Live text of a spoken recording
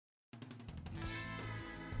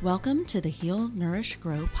Welcome to the Heal, Nourish,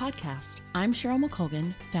 Grow podcast. I'm Cheryl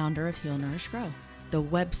McColgan, founder of Heal, Nourish, Grow. The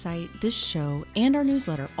website, this show, and our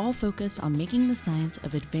newsletter all focus on making the science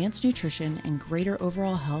of advanced nutrition and greater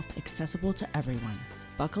overall health accessible to everyone.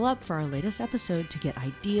 Buckle up for our latest episode to get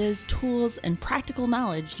ideas, tools, and practical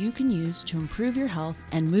knowledge you can use to improve your health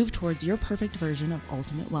and move towards your perfect version of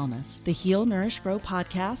ultimate wellness. The Heal, Nourish, Grow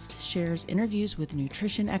podcast shares interviews with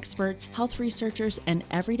nutrition experts, health researchers, and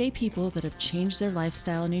everyday people that have changed their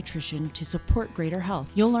lifestyle and nutrition to support greater health.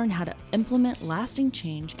 You'll learn how to implement lasting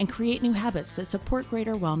change and create new habits that support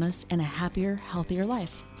greater wellness and a happier, healthier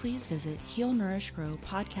life. Please visit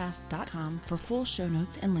healnourishgrowpodcast.com for full show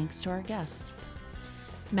notes and links to our guests.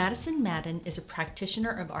 Madison Madden is a practitioner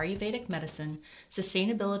of Ayurvedic medicine,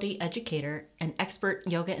 sustainability educator, and expert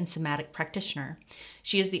yoga and somatic practitioner.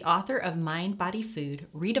 She is the author of Mind, Body, Food,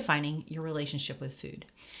 Redefining Your Relationship with Food.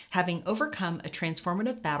 Having overcome a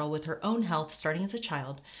transformative battle with her own health starting as a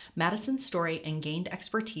child, Madison's story and gained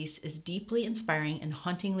expertise is deeply inspiring and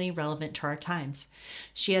hauntingly relevant to our times.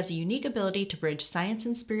 She has a unique ability to bridge science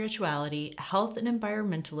and spirituality, health and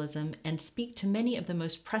environmentalism, and speak to many of the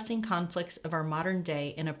most pressing conflicts of our modern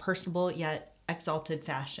day in a personable yet exalted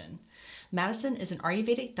fashion. Madison is an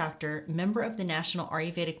Ayurvedic doctor, member of the National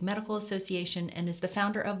Ayurvedic Medical Association, and is the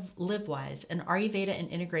founder of LiveWise, an Ayurveda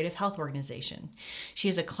and integrative health organization. She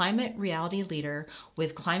is a climate reality leader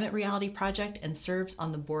with Climate Reality Project and serves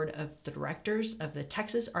on the board of the directors of the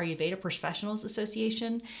Texas Ayurveda Professionals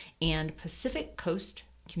Association and Pacific Coast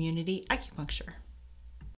Community Acupuncture.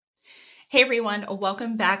 Hey everyone,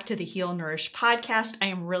 welcome back to the Heal Nourish podcast. I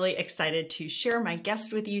am really excited to share my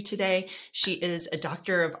guest with you today. She is a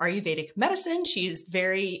doctor of Ayurvedic medicine. She is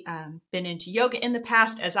very been into yoga in the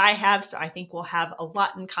past, as I have, so I think we'll have a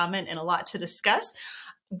lot in common and a lot to discuss.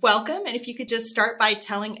 Welcome, and if you could just start by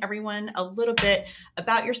telling everyone a little bit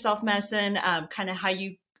about yourself, Madison, kind of how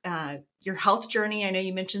you your health journey. I know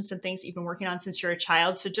you mentioned some things that you've been working on since you're a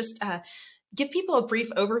child, so just give people a brief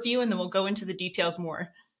overview, and then we'll go into the details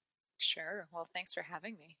more. Sure. Well, thanks for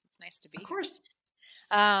having me. It's nice to be here. Of course.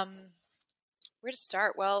 Where to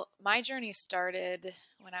start? Well, my journey started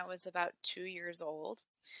when I was about 2 years old.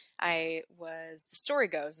 The story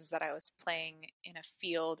goes is that I was playing in a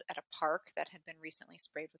field at a park that had been recently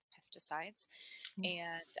sprayed with pesticides,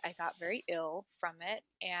 and I got very ill from it,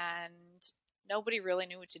 and nobody really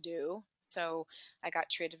knew what to do. So I got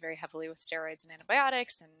treated very heavily with steroids and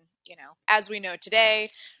antibiotics. And, as we know today,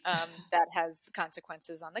 that has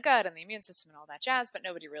consequences on the gut and the immune system and all that jazz, but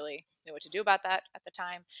nobody really knew what to do about that at the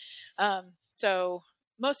time. So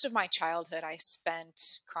most of my childhood, I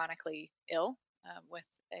spent chronically ill with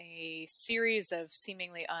a series of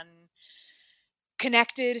seemingly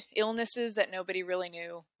unconnected illnesses that nobody really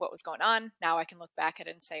knew what was going on. Now I can look back at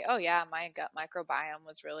it and say, oh yeah, my gut microbiome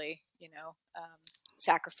was really,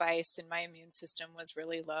 sacrificed and my immune system was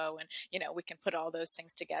really low. And, we can put all those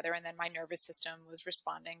things together. And then my nervous system was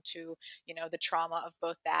responding to, the trauma of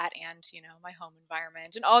both that and, my home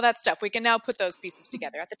environment and all that stuff. We can now put those pieces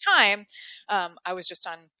together. At the time, I was just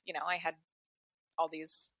on, I had all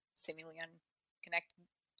these seemingly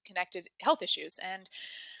unconnected health issues. And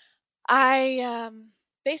I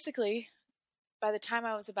basically, by the time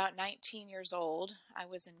I was about 19 years old, I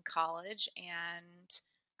was in college and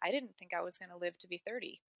I didn't think I was going to live to be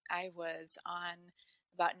 30. I was on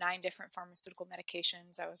about 9 different pharmaceutical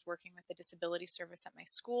medications. I was working with the disability service at my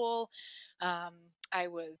school. I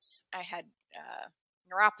had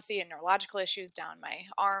neuropathy and neurological issues down my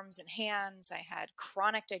arms and hands. I had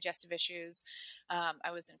chronic digestive issues. I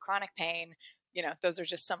was in chronic pain. Those are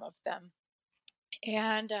just some of them.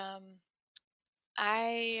 And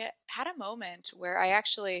I had a moment where I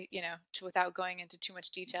actually, without going into too much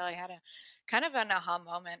detail, I had a kind of an aha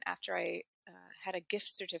moment after I had a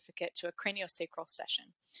gift certificate to a craniosacral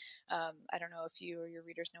session. I don't know if you or your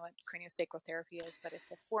readers know what craniosacral therapy is, but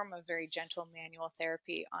it's a form of very gentle manual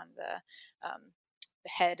therapy on the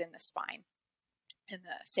head and the spine and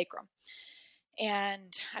the sacrum.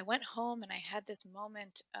 And I went home and I had this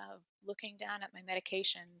moment of looking down at my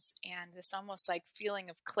medications and this almost like feeling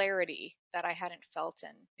of clarity that I hadn't felt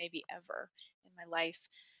in maybe ever in my life.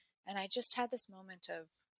 And I just had this moment of,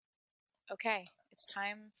 okay, it's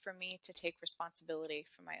time for me to take responsibility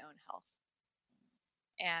for my own health.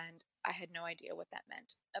 And I had no idea what that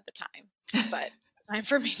meant at the time, but time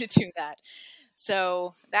for me to do that.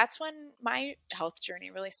 So that's when my health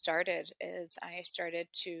journey really started. Is I started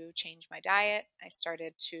to change my diet. I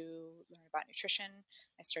started to learn about nutrition.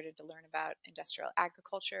 I started to learn about industrial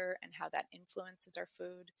agriculture and how that influences our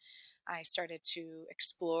food. I started to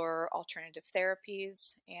explore alternative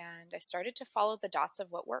therapies, and I started to follow the dots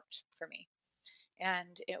of what worked for me.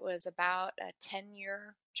 And it was about a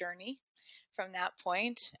 10-year journey from that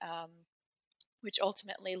point, which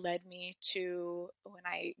ultimately led me to, when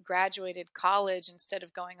I graduated college, instead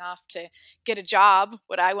of going off to get a job,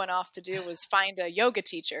 what I went off to do was find a yoga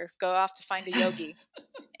teacher, go off to find a yogi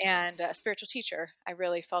and a spiritual teacher. I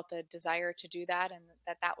really felt the desire to do that, and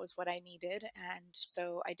that was what I needed. And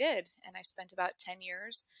so I did. And I spent about 10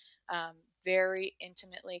 years very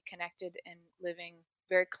intimately connected and living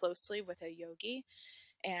very closely with a yogi,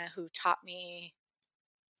 and who taught me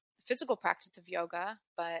the physical practice of yoga,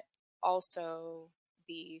 but also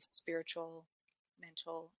the spiritual,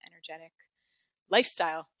 mental, energetic,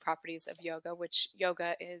 lifestyle properties of yoga, which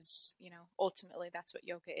yoga is, ultimately that's what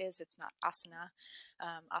yoga is. It's not asana.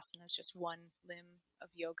 Asana is just one limb of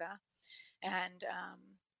yoga. And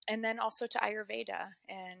then also to Ayurveda.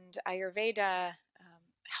 And Ayurveda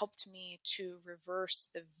helped me to reverse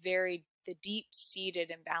the deep-seated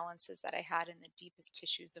imbalances that I had in the deepest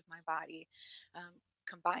tissues of my body,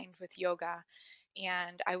 combined with yoga.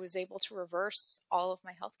 And I was able to reverse all of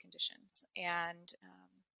my health conditions. And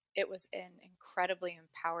it was an incredibly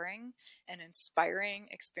empowering and inspiring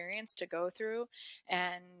experience to go through.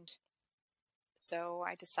 And so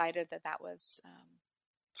I decided that was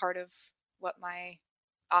part of what my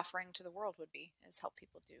offering to the world would be, is help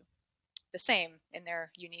people do the same in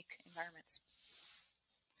their unique environments.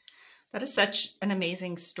 That is such an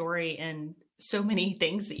amazing story, and so many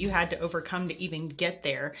things that you had to overcome to even get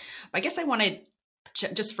there. I guess I wanted,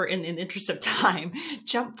 just for in the interest of time,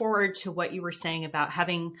 jump forward to what you were saying about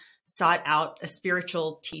having sought out a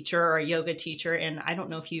spiritual teacher or a yoga teacher. And I don't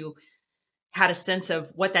know if you had a sense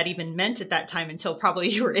of what that even meant at that time until probably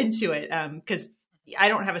you were into it. Because I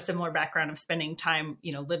don't have a similar background of spending time,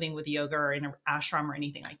 living with yoga or in an ashram or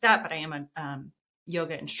anything like that, but I am a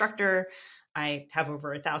yoga instructor. I have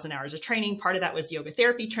over 1,000 hours of training. Part of that was yoga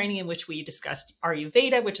therapy training, in which we discussed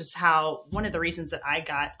Ayurveda, which is how one of the reasons that I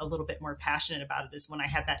got a little bit more passionate about it is when I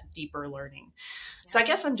had that deeper learning. Yeah. So I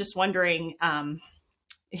guess I'm just wondering,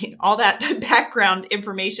 all that background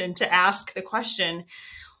information to ask the question,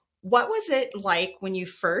 what was it like when you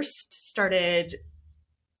first started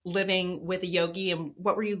living with a yogi, and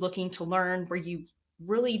what were you looking to learn? Were you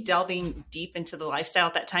really delving deep into the lifestyle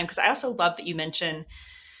at that time? Because I also love that you mentioned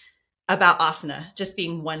about asana just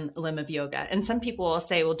being one limb of yoga. And some people will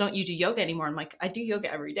say, well, don't you do yoga anymore? I'm like, I do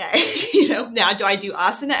yoga every day. Now, do I do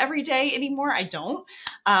asana every day anymore? I don't.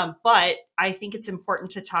 But I think it's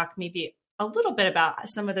important to talk maybe a little bit about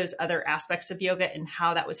some of those other aspects of yoga and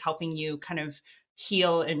how that was helping you kind of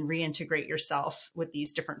heal and reintegrate yourself with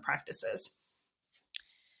these different practices.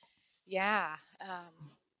 Yeah.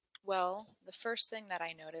 Well, the first thing that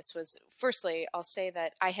I noticed was, firstly, I'll say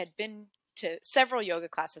that I had been to several yoga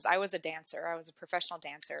classes. I was a dancer. I was a professional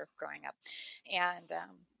dancer growing up. And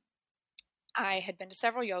I had been to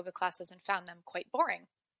several yoga classes and found them quite boring.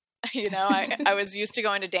 I was used to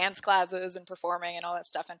going to dance classes and performing and all that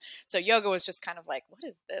stuff. And so yoga was just kind of like, what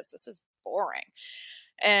is this? This is boring.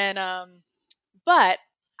 And, but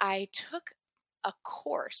I took a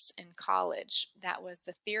course in college that was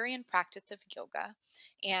the theory and practice of yoga.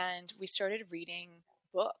 And we started reading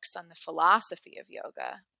books on the philosophy of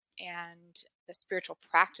yoga and the spiritual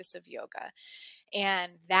practice of yoga.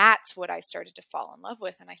 And that's what I started to fall in love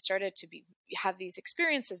with. And I started to have these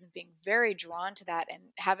experiences and being very drawn to that, and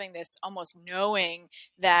having this almost knowing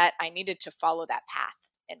that I needed to follow that path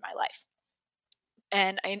in my life.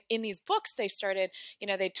 And in these books, they started,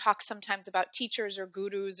 they talk sometimes about teachers or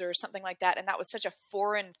gurus or something like that. And that was such a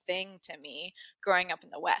foreign thing to me growing up in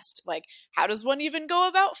the West. Like, how does one even go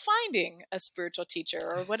about finding a spiritual teacher?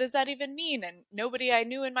 Or what does that even mean? And nobody I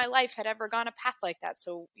knew in my life had ever gone a path like that.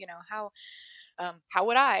 So, how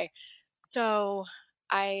would I? So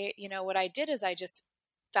what I did is I just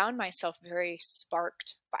found myself very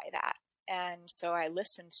sparked by that. And so I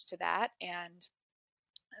listened to that, and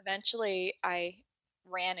eventually I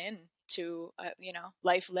ran into,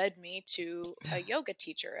 life led me to a yoga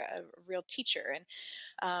teacher, a real teacher.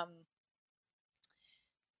 And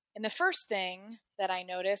the first thing that I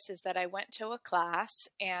noticed is that I went to a class,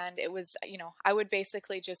 and it was, I would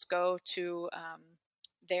basically just go to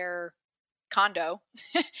their condo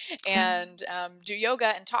and do yoga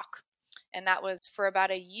and talk. And that was for about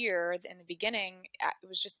a year. In the beginning, it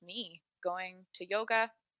was just me going to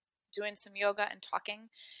yoga, doing some yoga and talking.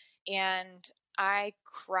 And I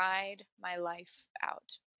cried my life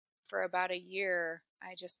out for about a year.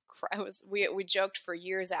 I just we joked for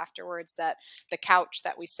years afterwards that the couch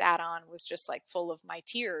that we sat on was just like full of my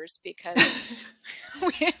tears, because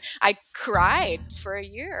I cried for a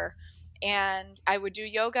year. And I would do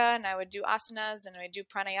yoga, and I would do asanas, and I would do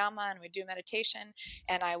pranayama, and we'd do meditation,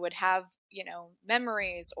 and I would have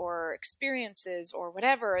memories or experiences or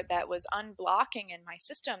whatever that was unblocking in my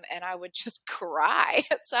system, and I would just cry.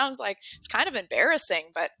 It sounds like it's kind of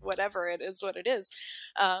embarrassing, but whatever, it is what it is.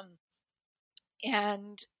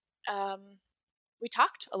 And we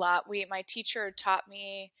talked a lot. My teacher taught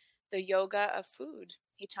me the yoga of food.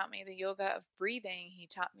 He taught me the yoga of breathing. He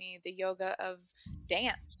taught me the yoga of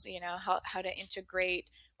dance, how to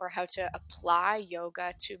integrate or how to apply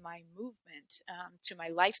yoga to my movement, to my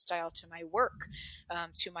lifestyle, to my work,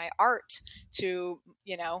 to my art, to,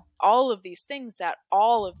 all of these things.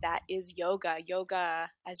 All of that is yoga.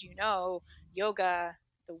 Yoga, as you know, yoga,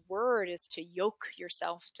 the word is to yoke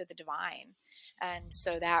yourself to the divine. And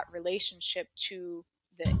so that relationship to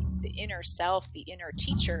the inner self, the inner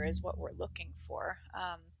teacher, is what we're looking for.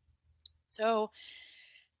 So,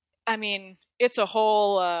 I mean, it's a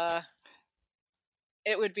whole,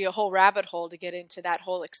 it would be a whole rabbit hole to get into that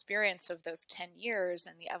whole experience of those 10 years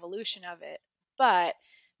and the evolution of it. But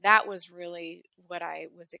that was really what I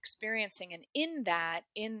was experiencing. And in that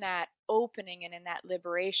opening and in that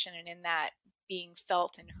liberation and in that being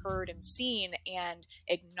felt and heard and seen and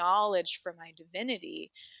acknowledged for my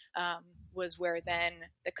divinity, was where then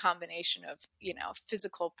the combination of,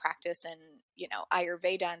 physical practice and,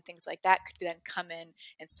 Ayurveda and things like that could then come in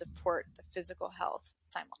and support the physical health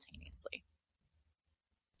simultaneously.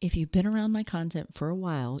 If you've been around my content for a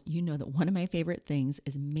while, you know that one of my favorite things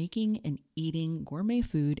is making and eating gourmet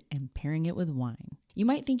food and pairing it with wine. You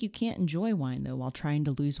might think you can't enjoy wine, though, while trying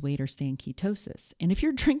to lose weight or stay in ketosis. And if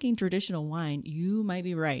you're drinking traditional wine, you might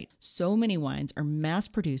be right. So many wines are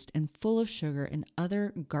mass-produced and full of sugar and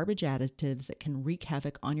other garbage additives that can wreak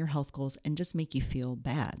havoc on your health goals and just make you feel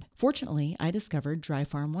bad. Fortunately, I discovered Dry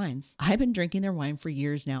Farm Wines. I've been drinking their wine for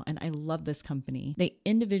years now, and I love this company. They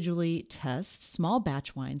individually test small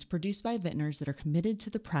batch wines produced by vintners that are committed to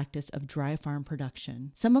the practice of dry farm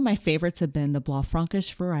production. Some of my favorites have been the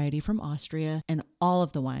Blaufränkisch variety from Austria and all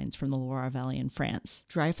of the wines from the Loire Valley in France.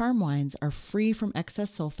 Dry farm wines are free from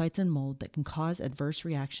excess sulfites and mold that can cause adverse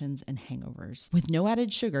reactions and hangovers. With no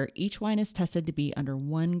added sugar, each wine is tested to be under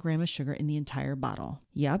 1 gram of sugar in the entire bottle.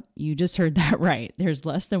 Yep, you just heard that right. There's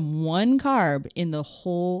less than 1 carb in the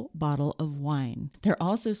whole bottle of wine. They're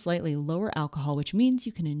also slightly lower alcohol, which means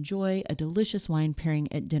you can enjoy a delicious wine pairing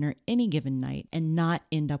at dinner any given night and not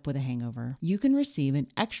end up with a hangover. You can receive an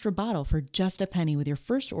extra bottle for just a penny with your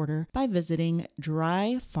first order by visiting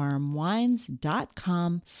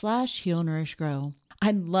dryfarmwines.com/healnourishgrow.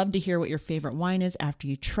 I'd love to hear what your favorite wine is after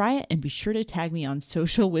you try it, and be sure to tag me on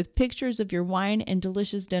social with pictures of your wine and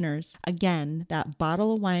delicious dinners. Again, that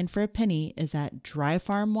bottle of wine for a penny is at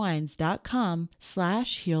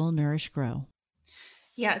dryfarmwines.com/healnourishgrow.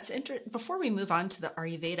 Yeah, it's interesting. Before we move on to the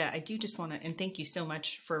Ayurveda, I do just want to, and thank you so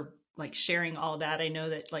much for sharing all that. I know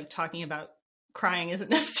that talking about crying isn't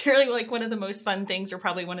necessarily one of the most fun things or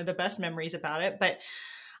probably one of the best memories about it, but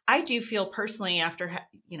I do feel personally after,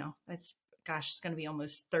 it's going to be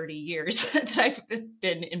almost 30 years that I've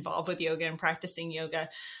been involved with yoga and practicing yoga.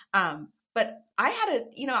 But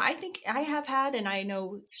I think I have had, and I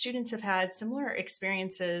know students have had similar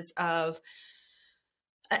experiences of,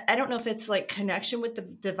 I don't know if it's connection with the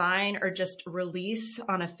divine or just release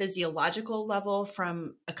on a physiological level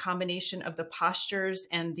from a combination of the postures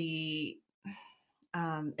and the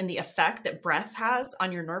effect that breath has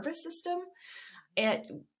on your nervous system.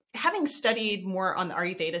 And having studied more on the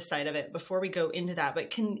Ayurveda side of it before we go into that,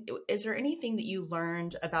 but is there anything that you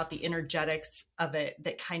learned about the energetics of it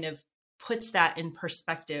that kind of puts that in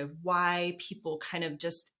perspective? Why people kind of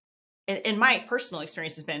just, in my personal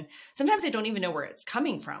experience has been, sometimes I don't even know where it's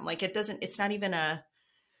coming from. It's not even a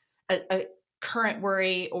current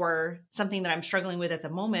worry or something that I'm struggling with at the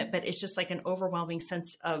moment, but it's just an overwhelming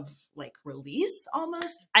sense of release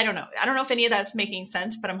almost. I don't know if any of that's making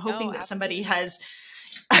sense, but I'm hoping that somebody has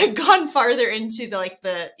gone farther into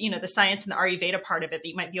the science and the Ayurveda part of it, that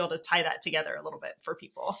you might be able to tie that together a little bit for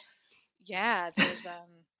people. Yeah,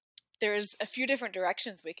 there's a few different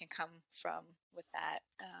directions we can come from with that.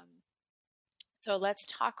 So let's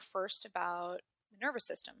talk first about the nervous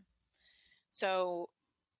system. So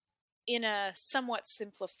in a somewhat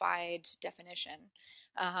simplified definition,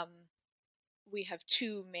 we have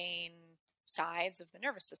 2 main sides of the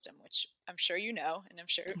nervous system, which I'm sure you know, and I'm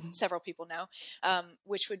sure several people know,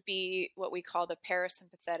 which would be what we call the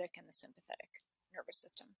parasympathetic and the sympathetic nervous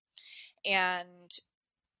system. And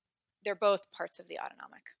they're both parts of the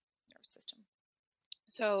autonomic nervous system.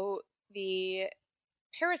 So the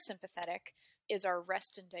parasympathetic is our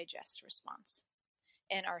rest and digest response,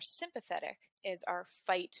 and our sympathetic is our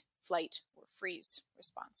fight, flight, or freeze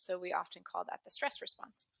response. So we often call that the stress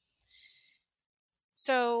response.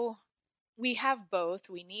 So we have both,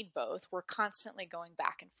 we need both. We're constantly going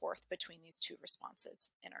back and forth between these two responses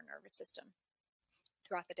in our nervous system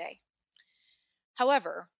throughout the day.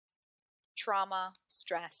 However, trauma,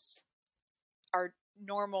 stress, our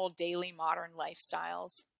normal daily modern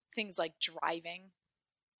lifestyles, things like driving,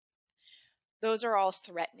 those are all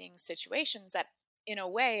threatening situations that, in a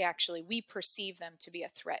way, actually, we perceive them to be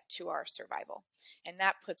a threat to our survival. And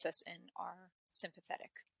that puts us in our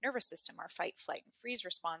sympathetic nervous system, our fight, flight, and freeze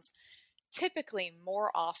response, typically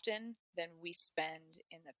more often than we spend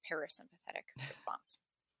in the parasympathetic response.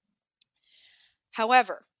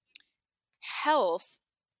 However, health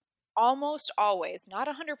almost always, not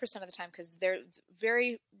 100% of the time, because there's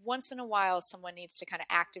very once in a while someone needs to kind of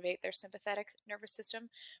activate their sympathetic nervous system.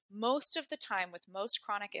 Most of the time, with most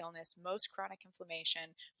chronic illness, most chronic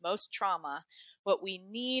inflammation, most trauma, what we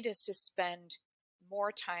need is to spend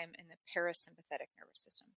more time in the parasympathetic nervous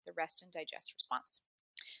system, the rest and digest response.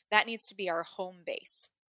 That needs to be our home base.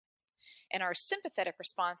 And our sympathetic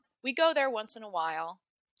response, we go there once in a while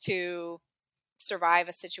to survive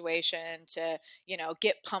a situation, to,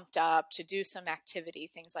 get pumped up, to do some activity,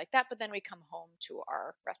 things like that. But then we come home to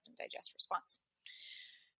our rest and digest response.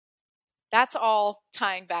 That's all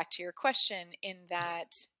tying back to your question, in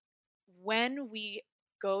that when we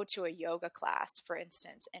go to a yoga class, for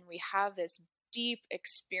instance, and we have this deep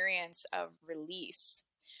experience of release,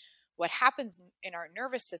 what happens in our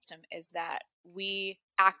nervous system is that we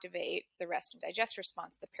activate the rest and digest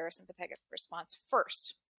response, the parasympathetic response,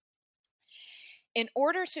 first. In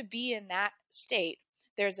order to be in that state,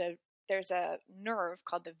 there's a nerve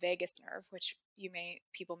called the vagus nerve, which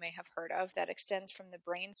people may have heard of, that extends from the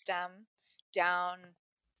brainstem down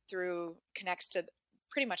through, connects to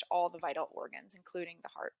pretty much all the vital organs, including the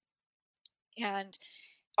heart, and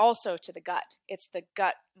also to the gut. It's the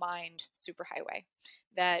gut-mind superhighway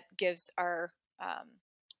that gives our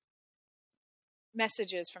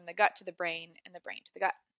messages from the gut to the brain and the brain to the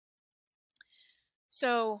gut.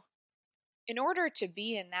 So in order to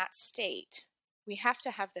be in that state, we have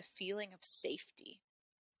to have the feeling of safety.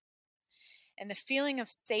 And the feeling of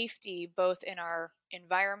safety, both in our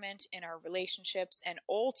environment, in our relationships, and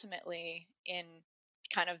ultimately in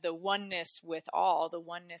kind of the oneness with all, the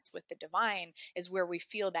oneness with the divine, is where we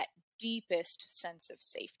feel that deepest sense of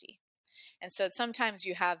safety. And so sometimes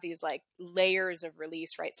you have these like layers of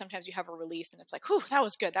release, right? Sometimes you have a release and it's like, whew, that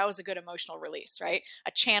was good. That was a good emotional release, right?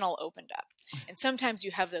 A channel opened up. And sometimes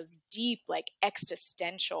you have those deep, like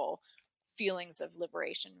existential feelings of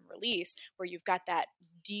liberation and release, where you've got that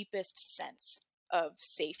deepest sense of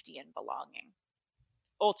safety and belonging.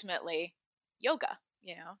 Ultimately, yoga,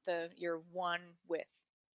 you're one with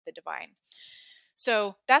the divine.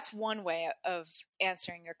 So that's one way of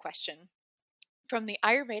answering your question. From the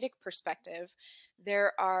Ayurvedic perspective,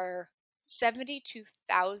 there are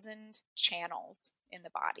 72,000 channels in the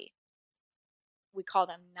body. We call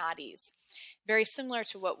them nadis. Very similar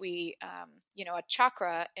to what we, a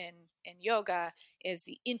chakra in yoga is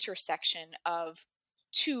the intersection of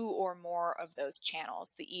two or more of those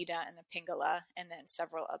channels, the Ida and the Pingala, and then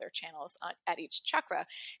several other channels at each chakra.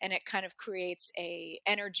 And it kind of creates a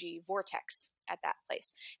energy vortex at that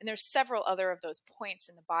place. And there's several other of those points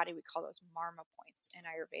in the body. We call those marma points in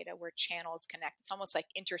Ayurveda, where channels connect. It's almost like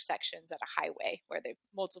intersections at a highway, where the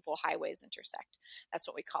multiple highways intersect. That's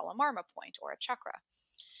what we call a marma point or a chakra.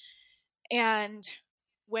 And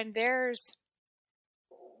when there's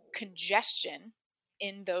congestion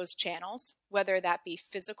in those channels, whether that be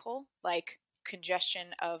physical, like congestion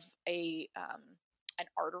of an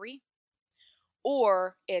artery,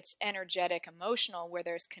 or it's energetic, emotional, where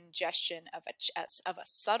there's congestion of a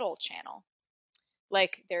subtle channel,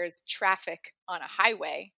 like there's traffic on a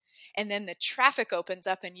highway, and then the traffic opens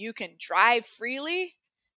up and you can drive freely.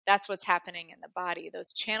 That's what's happening in the body.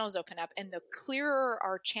 Those channels open up, and the clearer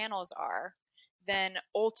our channels are, then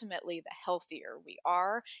ultimately the healthier we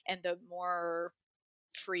are, and the more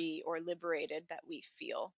free or liberated that we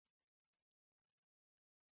feel.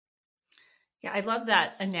 Yeah, I love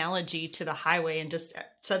that analogy to the highway, and just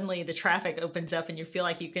suddenly the traffic opens up and you feel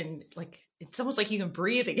like you can, it's almost like you can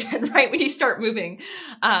breathe again, right? When you start moving.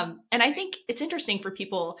 And I think it's interesting for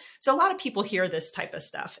people. So a lot of people hear this type of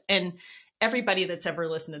stuff, and everybody that's ever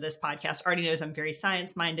listened to this podcast already knows I'm very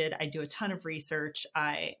science minded. I do a ton of research.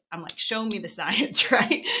 I'm like, show me the science,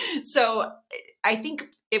 right? So I think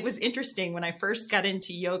it was interesting when I first got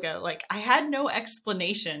into yoga, like I had no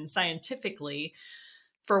explanation scientifically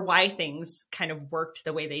for why things kind of worked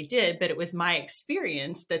the way they did, but it was my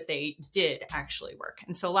experience that they did actually work.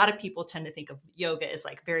 And so a lot of people tend to think of yoga as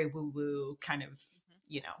like very woo-woo, kind of,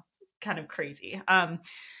 kind of crazy. But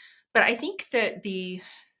I think that the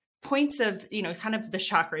points of, kind of the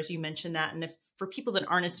chakras, you mentioned that. And if for people that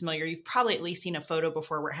aren't as familiar, you've probably at least seen a photo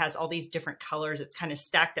before where it has all these different colors. It's kind of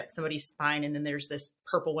stacked up somebody's spine. And then there's this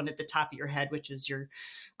purple one at the top of your head, which is your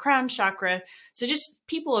crown chakra. So just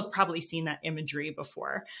people have probably seen that imagery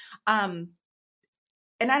before. And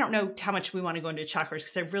I don't know how much we want to go into chakras,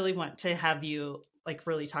 because I really want to have you like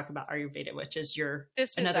really talk about Ayurveda, which is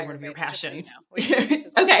another one of your passions. So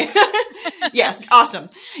okay. Yes. Awesome.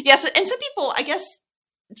 Yes. And some people, I guess,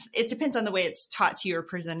 it depends on the way it's taught to you or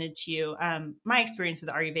presented to you. My experience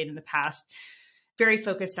with Ayurveda in the past, very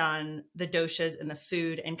focused on the doshas and the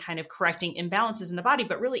food and kind of correcting imbalances in the body,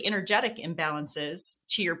 but really energetic imbalances,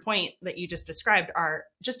 to your point that you just described, are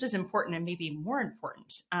just as important and maybe more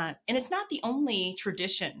important. And it's not the only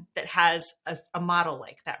tradition that has a model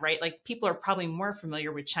like that, right? Like people are probably more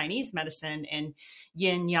familiar with Chinese medicine and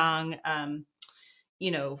yin yang,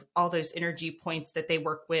 all those energy points that they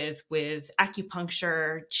work with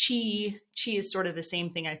acupuncture. Qi is sort of the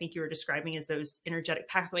same thing I think you were describing as those energetic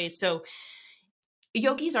pathways. So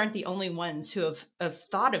yogis aren't the only ones who have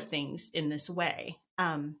thought of things in this way.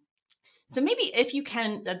 So maybe if you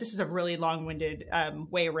can, this is a really long-winded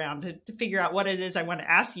way around to figure out what it is I want to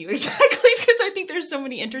ask you exactly, because I think there's so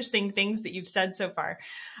many interesting things that you've said so far.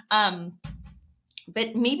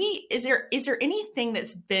 But maybe is there anything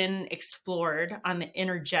that's been explored on the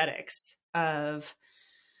energetics of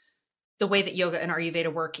the way that yoga and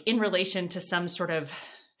Ayurveda work in relation to some sort of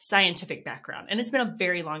scientific background? And it's been a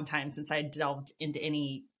very long time since I delved into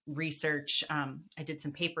any research. I did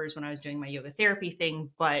some papers when I was doing my yoga therapy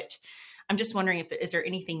thing, but I'm just wondering is there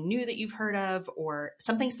anything new that you've heard of, or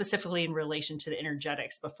something specifically in relation to the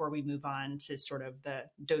energetics before we move on to sort of the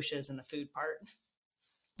doshas and the food part?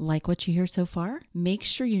 Like what you hear so far? Make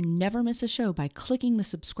sure you never miss a show by clicking the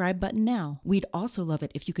subscribe button now. We'd also love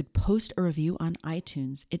it if you could post a review on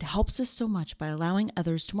iTunes. It helps us so much by allowing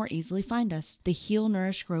others to more easily find us. The Heal,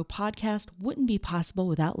 Nourish, Grow podcast wouldn't be possible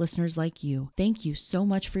without listeners like you. Thank you so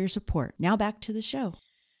much for your support. Now back to the show.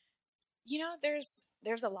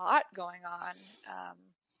 There's a lot going on.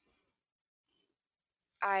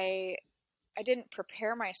 I didn't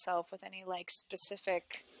prepare myself with any like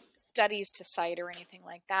specific studies to cite or anything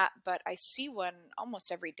like that, but I see one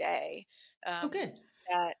almost every day. Good.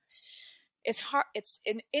 That it's hard. It's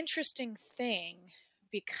an interesting thing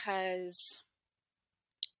because,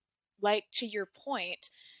 like, to your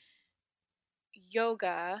point,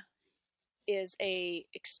 yoga is a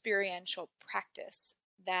experiential practice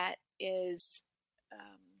that is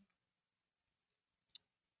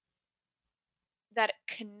that it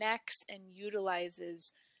connects and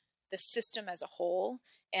utilizes the system as a whole,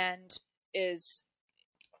 and is,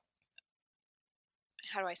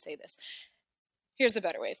 how do I say this? Here's a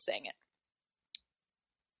better way of saying it.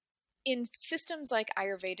 In systems like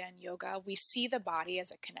Ayurveda and yoga, we see the body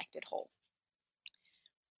as a connected whole.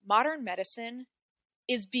 Modern medicine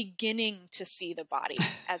is beginning to see the body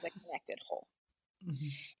as a connected whole. Mm-hmm.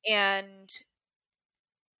 And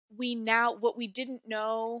what we didn't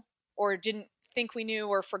know or didn't think we knew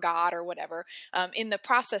or forgot or whatever, in the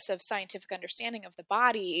process of scientific understanding of the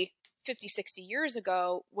body 50, 60 years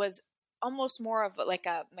ago, was almost more of like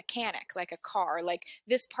a mechanic, like a car, like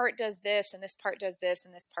this part does this and this part does this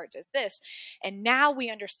and this part does this. And now we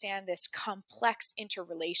understand this complex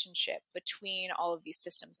interrelationship between all of these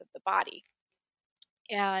systems of the body.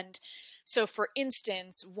 And so, for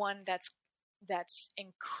instance, one that's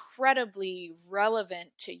incredibly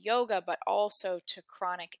relevant to yoga, but also to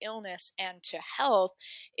chronic illness and to health,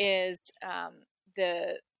 is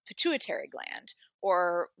the pituitary gland,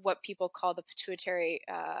 or what people call the pituitary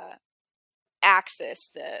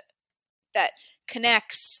axis, that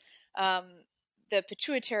connects the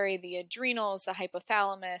pituitary, the adrenals, the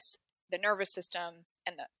hypothalamus, the nervous system,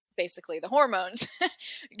 and basically the hormones,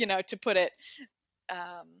 to put it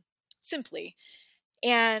simply.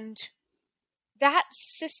 And that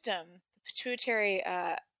system, the pituitary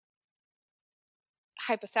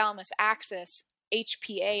hypothalamus axis,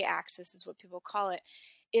 HPA axis is what people call it,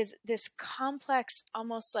 is this complex,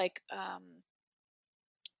 almost like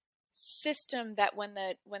system that when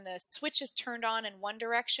the switch is turned on in one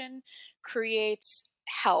direction, creates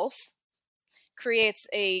health, creates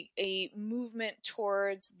a movement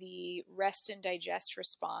towards the rest and digest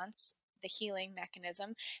response, the healing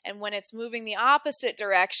mechanism. And when it's moving the opposite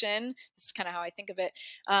direction, this is kind of how I think of it,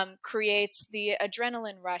 creates the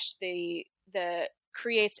adrenaline rush, the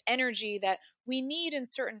creates energy that we need in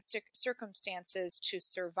certain circumstances to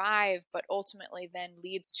survive, but ultimately then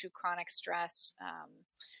leads to chronic stress,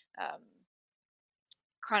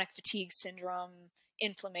 chronic fatigue syndrome,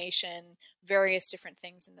 inflammation, various different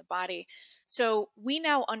things in the body. So we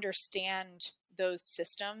now understand those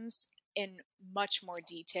systems in much more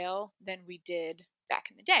detail than we did back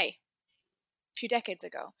in the day, a few decades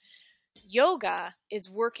ago. Yoga is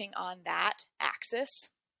working on that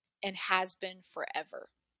axis and has been forever.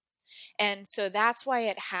 And so that's why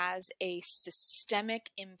it has a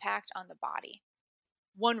systemic impact on the body.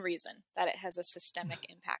 One reason that it has a systemic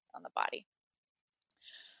impact on the body.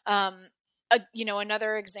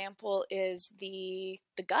 Another example is the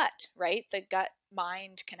gut, right? The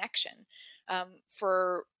gut-mind connection.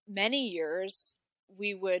 For many years,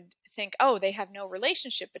 we would think, oh, they have no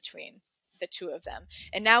relationship between the two of them.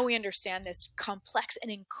 And now we understand this complex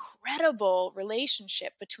and incredible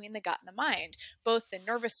relationship between the gut and the mind, both the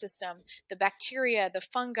nervous system, the bacteria, the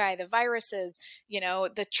fungi, the viruses,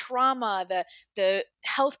 the trauma, the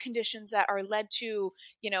health conditions that are led to,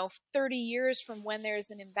 30 years from when there's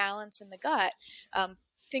an imbalance in the gut.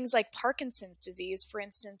 Things like Parkinson's disease, for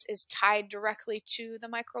instance, is tied directly to the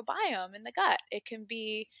microbiome in the gut. It can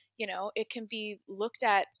be looked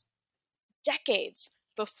at decades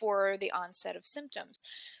before the onset of symptoms.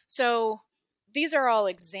 So these are all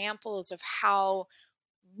examples of how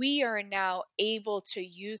we are now able to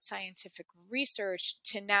use scientific research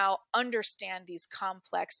to now understand these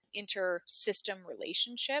complex inter-system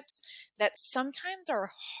relationships that sometimes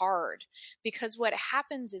are hard, because what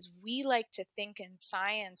happens is we like to think in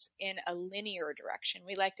science in a linear direction.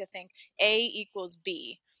 We like to think A equals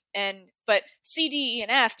B, but C, D, E,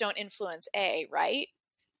 and F don't influence A, right?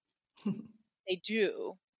 They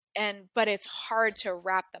do, but it's hard to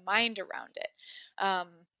wrap the mind around it.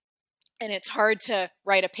 And it's hard to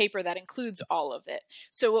write a paper that includes all of it.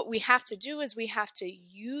 So what we have to do is we have to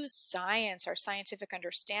use science, our scientific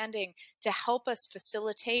understanding, to help us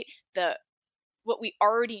facilitate what we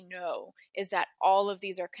already know is that all of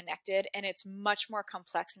these are connected, and it's much more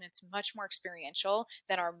complex and it's much more experiential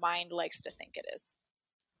than our mind likes to think it is.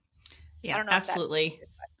 Yeah, I don't know absolutely.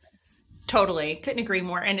 Totally. Couldn't agree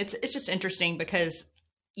more. And it's just interesting because,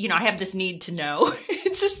 I have this need to know.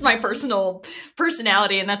 It's just my personal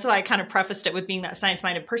personality. And that's why I kind of prefaced it with being that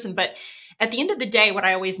science-minded person. But at the end of the day, what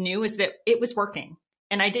I always knew is that it was working.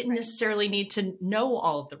 And I didn't necessarily need to know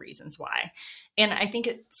all of the reasons why. And I think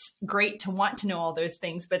it's great to want to know all those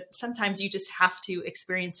things, but sometimes you just have to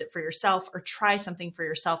experience it for yourself or try something for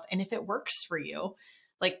yourself. And if it works for you,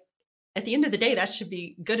 like, at the end of the day, that should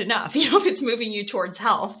be good enough, if it's moving you towards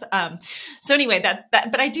health. So anyway,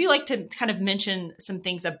 but I do like to kind of mention some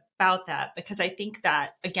things about that, because I think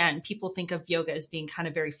that, again, people think of yoga as being kind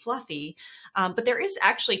of very fluffy, but there is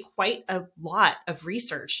actually quite a lot of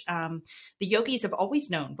research. The yogis have always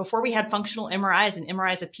known, before we had functional MRIs and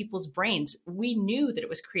MRIs of people's brains, we knew that it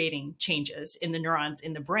was creating changes in the neurons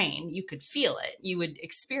in the brain. You could feel it, you would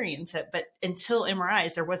experience it, but until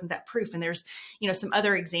MRIs, there wasn't that proof. And there's, some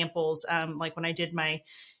other examples, like when I did my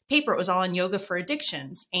paper, it was all on yoga for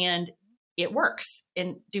addictions, and it works.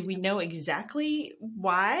 And do we know exactly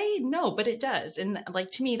why? No, but it does. And like,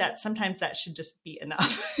 to me, sometimes that should just be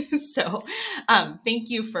enough. So thank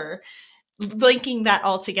you for linking that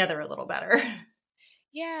all together a little better.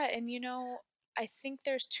 Yeah. And, I think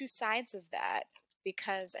there's two sides of that,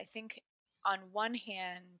 because I think on one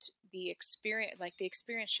hand, the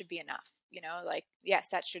experience should be enough, yes,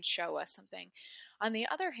 that should show us something. On the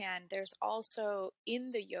other hand, there's also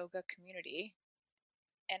in the yoga community,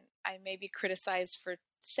 and I may be criticized for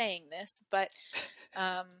saying this, but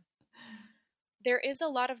there is a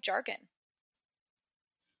lot of jargon.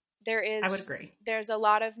 I would agree. There's a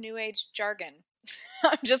lot of new age jargon.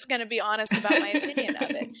 I'm just going to be honest about my opinion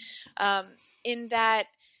of it. In that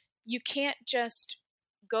you can't just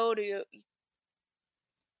go to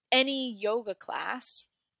any yoga class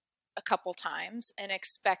a couple times and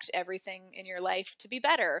expect everything in your life to be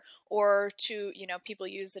better, or to, people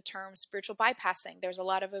use the term spiritual bypassing. There's a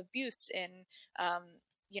lot of abuse in,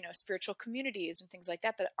 spiritual communities and things like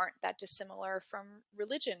that aren't that dissimilar from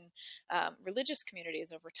religious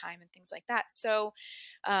communities over time and things like that. So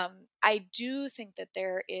I do think that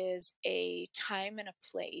there is a time and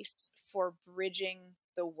a place for bridging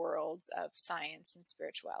the worlds of science and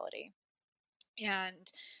spirituality.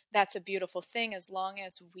 And that's a beautiful thing, as long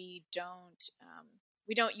as we don't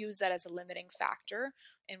use that as a limiting factor,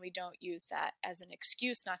 and we don't use that as an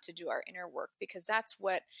excuse not to do our inner work, because that's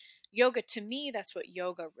what yoga, to me, that's what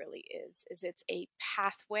yoga really is it's a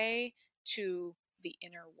pathway to the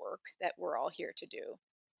inner work that we're all here to do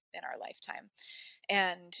in our lifetime.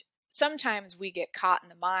 And sometimes we get caught in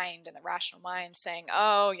the mind and the rational mind saying,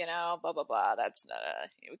 oh, blah, blah, blah, that's not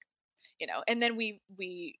and then we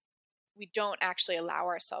we don't actually allow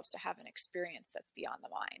ourselves to have an experience that's beyond the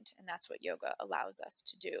mind. And that's what yoga allows us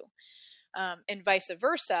to do. And vice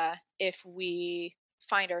versa, if we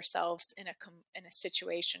find ourselves in a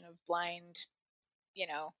situation of blind,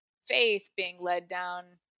 faith, being led down,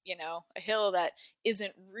 a hill that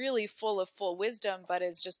isn't really full of full wisdom, but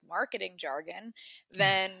is just marketing jargon,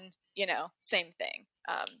 then, same thing.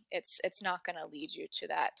 It's not going to lead you to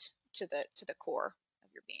the core of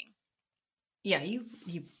your being. Yeah,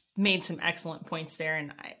 you made some excellent points there,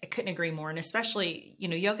 and I couldn't agree more. And especially,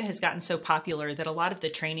 yoga has gotten so popular that a lot of the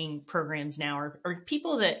training programs now are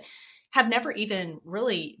people that have never even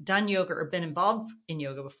really done yoga or been involved in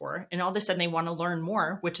yoga before. And all of a sudden they want to learn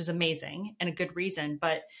more, which is amazing and a good reason.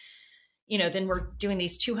 But, then we're doing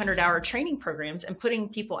these 200-hour training programs and putting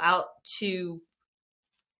people out to,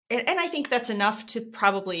 and I think that's enough to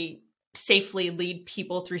probably safely lead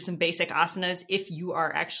people through some basic asanas if you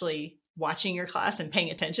are actually watching your class and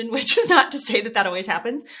paying attention, which is not to say that always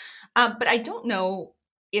happens. But I don't know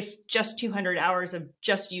if just 200 hours of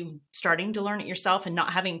just you starting to learn it yourself and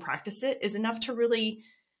not having practiced it is enough to really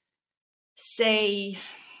say,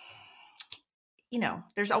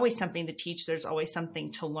 there's always something to teach. There's always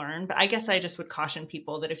something to learn. But I guess I just would caution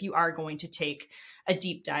people that if you are going to take a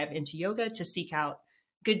deep dive into yoga, to seek out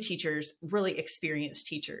good teachers, really experienced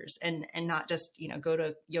teachers, and not just, go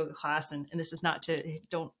to yoga class. And this is not to,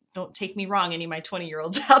 don't take me wrong, any of my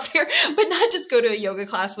 20-year-olds out there, but not just go to a yoga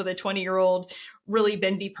class with a 20-year-old really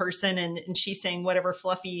bendy person and she's saying whatever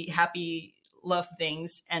fluffy, happy love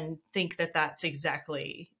things and think that that's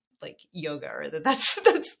exactly like yoga, or that's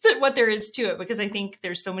what there is to it. Because I think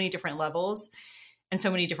there's so many different levels and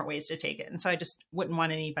so many different ways to take it. And so I just wouldn't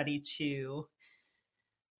want anybody to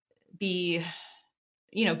be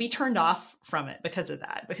turned off from it because of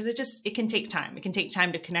that, because it can take time. It can take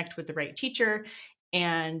time to connect with the right teacher.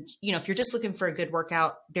 And, if you're just looking for a good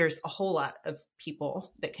workout, there's a whole lot of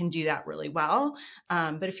people that can do that really well.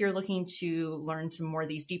 But if you're looking to learn some more of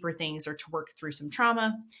these deeper things or to work through some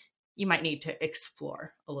trauma, you might need to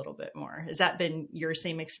explore a little bit more. Has that been your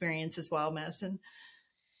same experience as well, Madison?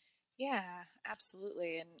 Yeah,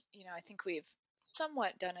 absolutely. And, I think we've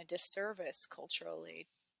somewhat done a disservice culturally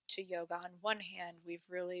to yoga. On one hand, we've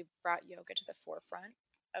really brought yoga to the forefront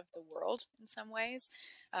of the world in some ways.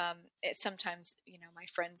 It sometimes, my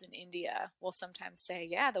friends in India will sometimes say,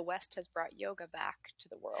 yeah, the West has brought yoga back to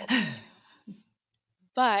the world.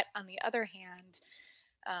 But on the other hand,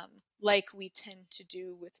 like we tend to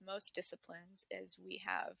do with most disciplines, is we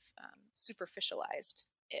have superficialized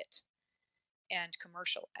it and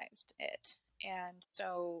commercialized it. And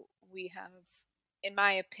so we have, in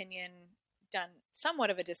my opinion, done somewhat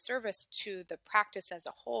of a disservice to the practice as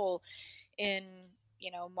a whole in,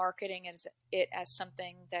 marketing it as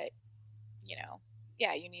something that,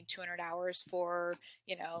 you need 200 hours for,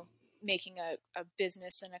 making a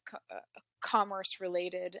business and a commerce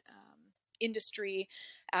related industry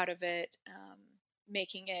out of it,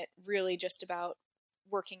 making it really just about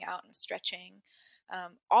working out and stretching.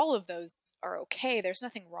 All of those are okay. There's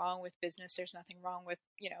nothing wrong with business. There's nothing wrong with,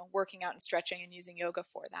 working out and stretching and using yoga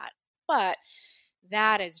for that. But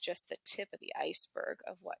that is just the tip of the iceberg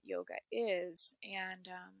of what yoga is. And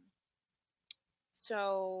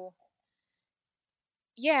so,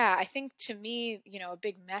 yeah, I think to me, a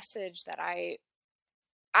big message that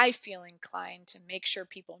I feel inclined to make sure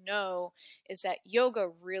people know is that yoga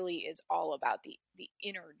really is all about the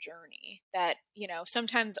inner journey. That,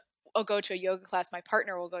 sometimes I'll go to a yoga class, my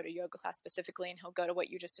partner will go to yoga class specifically, and he'll go to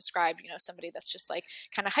what you just described, somebody that's just like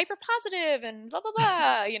kind of hyper positive and blah, blah,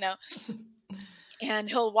 blah, and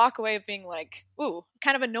he'll walk away being like, ooh,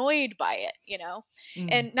 kind of annoyed by it,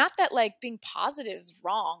 and not that like being positive is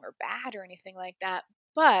wrong or bad or anything like that.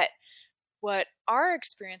 But what our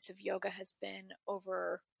experience of yoga has been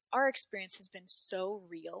so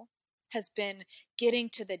real, has been getting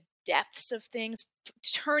to the depths of things,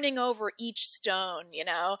 turning over each stone,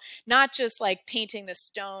 not just like painting the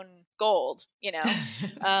stone gold,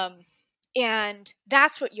 and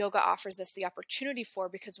that's what yoga offers us the opportunity for,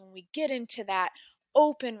 because when we get into that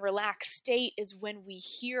open, relaxed state is when we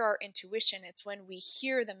hear our intuition. It's when we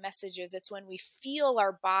hear the messages. It's when we feel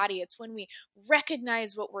our body. It's when we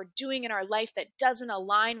recognize what we're doing in our life that doesn't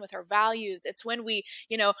align with our values. It's when we,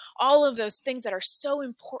 all of those things that are so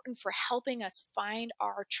important for helping us find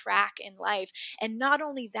our track in life. And not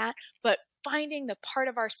only that, but finding the part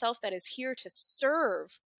of ourself that is here to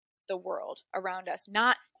serve the world around us,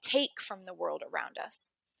 not take from the world around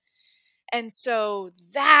us. And so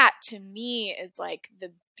that to me is like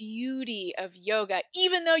the beauty of yoga.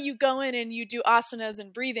 Even though you go in and you do asanas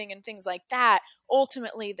and breathing and things like that,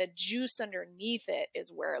 ultimately the juice underneath it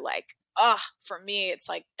is where like for me, it's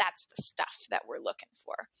like, that's the stuff that we're looking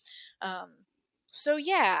for. So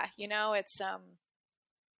yeah, it's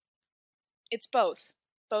both.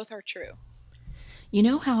 Both are true. You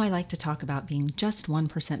know how I like to talk about being just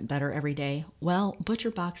 1% better every day? Well,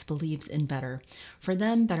 ButcherBox believes in better. For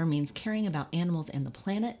them, better means caring about animals and the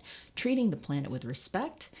planet, treating the planet with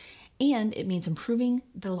respect, and it means improving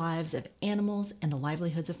the lives of animals and the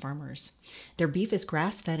livelihoods of farmers. Their beef is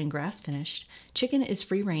grass-fed and grass-finished, chicken is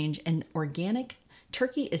free-range and organic,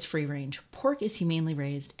 turkey is free-range, pork is humanely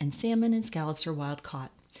raised, and salmon and scallops are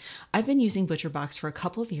wild-caught. I've been using ButcherBox for a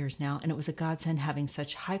couple of years now, and it was a godsend having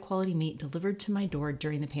such high quality meat delivered to my door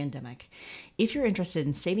during the pandemic. If you're interested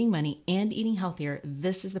in saving money and eating healthier,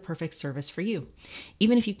 this is the perfect service for you.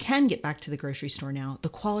 Even if you can get back to the grocery store now, the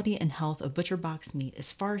quality and health of ButcherBox meat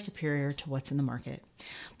is far superior to what's in the market.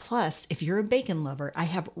 Plus, if you're a bacon lover, I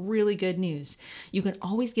have really good news. You can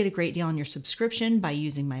always get a great deal on your subscription by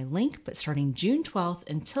using my link, but starting June 12th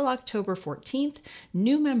until October 14th,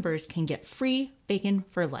 new members can get free bacon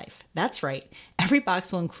for life. That's right. Every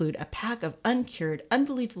box will include a pack of uncured,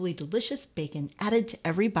 unbelievably delicious bacon added to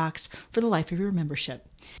every box for the life of your membership.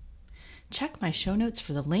 Check my show notes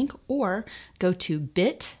for the link or go to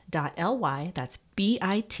bit.ly, that's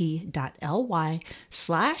bit.ly/HNG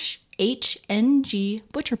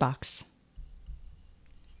ButcherBox.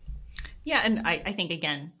 Yeah, and I think,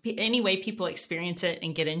 again, any way people experience it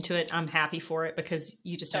and get into it, I'm happy for it, because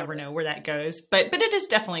you just never know where that goes. But it is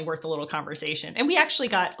definitely worth a little conversation. And we actually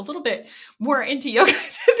got a little bit more into yoga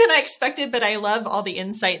than I expected, but I love all the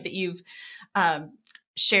insight that you've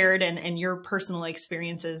shared and your personal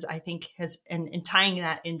experiences, I think and tying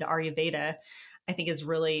that into Ayurveda, I think is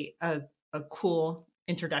really a cool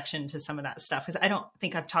introduction to some of that stuff, because I don't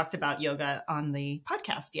think I've talked about yoga on the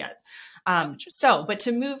podcast yet. But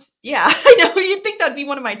to move, I know you'd think that'd be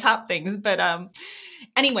one of my top things, but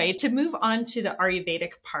anyway, to move on to the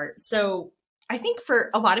Ayurvedic part. So I think for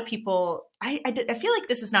a lot of people, I feel like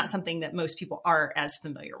this is not something that most people are as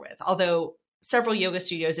familiar with, although several yoga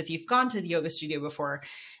studios, if you've gone to the yoga studio before,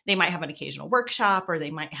 they might have an occasional workshop, or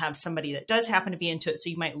they might have somebody that does happen to be into it,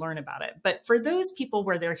 so you might learn about it. But for those people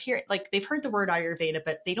where they're here, like they've heard the word Ayurveda,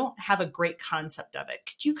 but they don't have a great concept of it,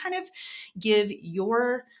 could you kind of give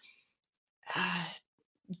your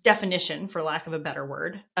definition, for lack of a better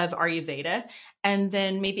word, of Ayurveda, and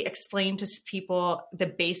then maybe explain to people the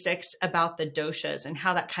basics about the doshas and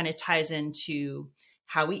how that kind of ties into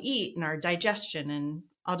how we eat and our digestion, and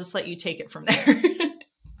I'll just let you take it from there.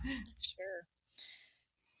 Sure.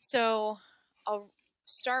 So I'll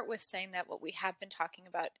start with saying that what we have been talking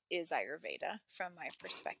about is Ayurveda from my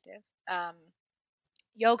perspective.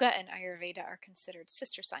 Yoga and Ayurveda are considered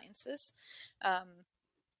sister sciences.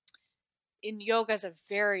 In yoga is a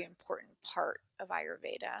very important part of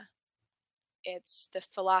Ayurveda. It's the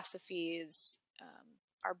philosophies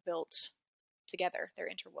are built together. They're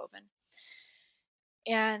interwoven.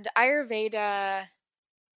 And Ayurveda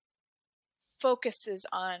focuses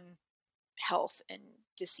on health and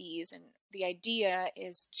disease, and the idea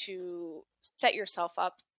is to set yourself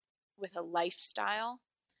up with a lifestyle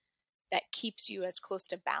that keeps you as close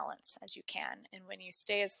to balance as you can. And when you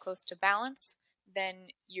stay as close to balance, then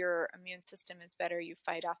your immune system is better, you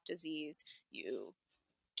fight off disease, you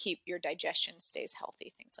keep your digestion stays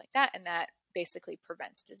healthy, things like that, and that basically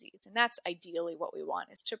prevents disease. And that's ideally what we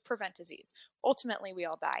want, is to prevent disease. Ultimately, we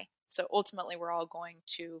all die. So ultimately,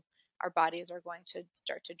 our bodies are going to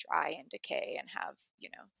start to dry and decay and have,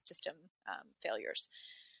 system failures.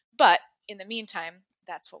 But in the meantime,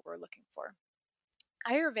 that's what we're looking for.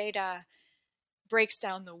 Ayurveda breaks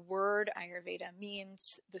down the word. Ayurveda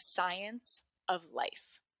means the science of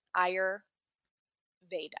life. Ayurveda.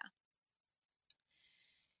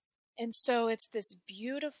 And so it's this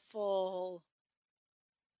beautiful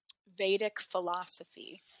Vedic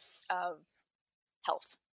philosophy of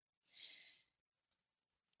health.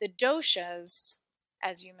 The doshas,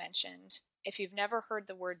 as you mentioned, if you've never heard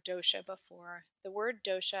the word dosha before, the word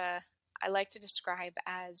dosha I like to describe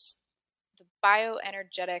as the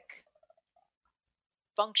bioenergetic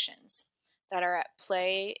functions that are at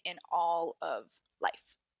play in all of life.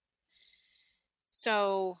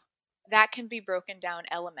 So that can be broken down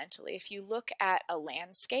elementally. If you look at a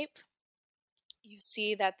landscape, you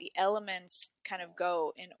see that the elements kind of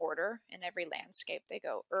go in order in every landscape. They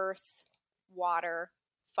go earth, water,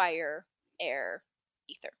 fire, air,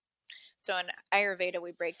 ether. So in Ayurveda,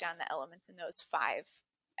 we break down the elements in those 5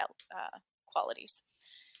 qualities.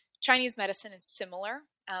 Chinese medicine is similar,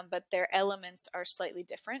 but their elements are slightly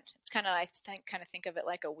different. It's kind of, think of it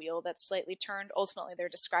like a wheel that's slightly turned. Ultimately, they're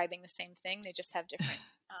describing the same thing. They just have different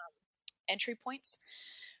entry points.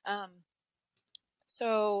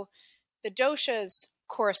 So the doshas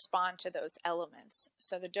correspond to those elements.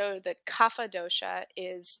 So the kapha dosha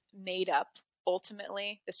is made up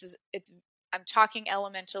ultimately. I'm talking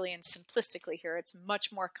elementally and simplistically here. It's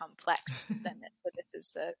much more complex than this, but this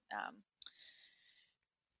is the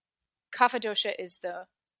kapha dosha is the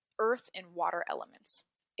earth and water elements.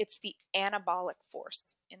 It's the anabolic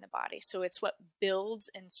force in the body. So it's what builds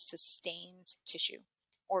and sustains tissue,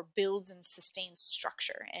 or builds and sustains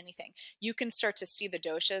structure, anything. You can start to see the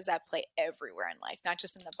doshas at play everywhere in life, not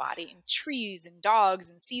just in the body, in trees and dogs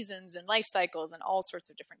and seasons and life cycles and all sorts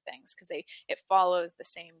of different things, because it follows the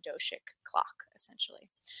same doshic clock, essentially.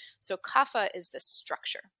 So kapha is the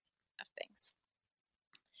structure of things.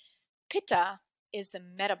 Pitta is the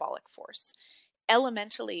metabolic force.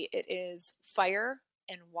 Elementally, it is fire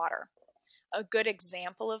and water. A good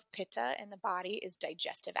example of pitta in the body is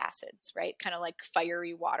digestive acids, right? Kind of like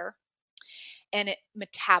fiery water. And it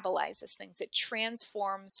metabolizes things. It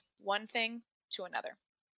transforms one thing to another.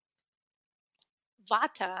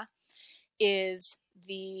 Vata is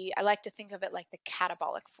I like to think of it like the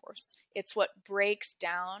catabolic force. It's what breaks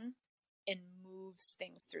down and moves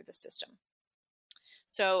things through the system.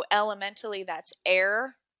 So elementally, that's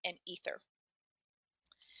air and ether.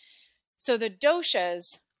 So the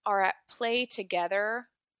doshas are at play together,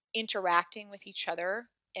 interacting with each other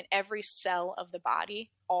in every cell of the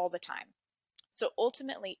body all the time. So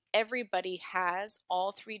ultimately, everybody has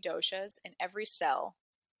all three doshas in every cell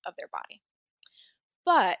of their body.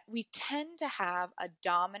 But we tend to have a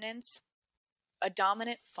dominant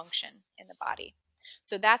function in the body.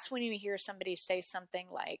 So that's when you hear somebody say something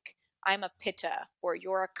like, I'm a pitta, or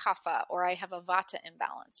you're a kapha, or I have a vata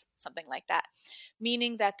imbalance, something like that.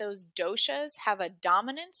 Meaning that those doshas have a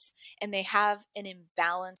dominance and they have an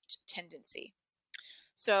imbalanced tendency.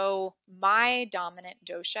 So my dominant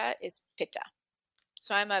dosha is pitta.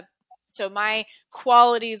 So my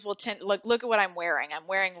qualities will tend, look at what I'm wearing. I'm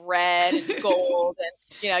wearing red and gold,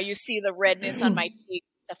 and you see the redness on my cheeks,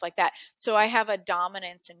 stuff like that. So I have a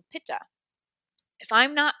dominance in pitta. If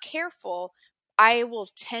I'm not careful, I will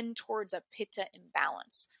tend towards a pitta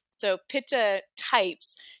imbalance. So pitta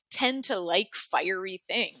types tend to like fiery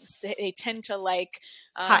things. They tend to like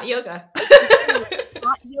hot yoga.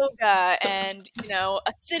 Hot yoga and,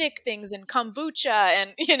 acidic things and kombucha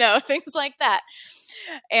and, things like that.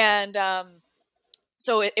 And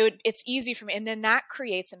so it's easy for me. And then that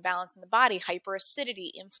creates imbalance in the body,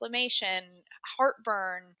 hyperacidity, inflammation,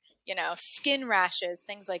 heartburn, skin rashes,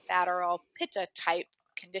 things like that are all pitta type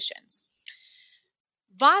conditions.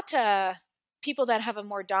 Vata, people that have a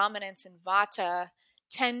more dominance in vata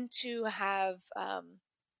tend to have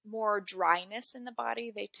more dryness in the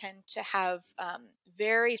body. They tend to have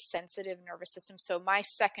very sensitive nervous system. So my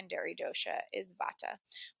secondary dosha is vata.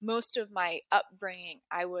 Most of my upbringing,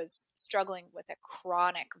 I was struggling with a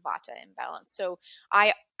chronic vata imbalance. So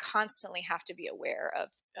I constantly have to be aware of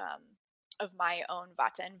my own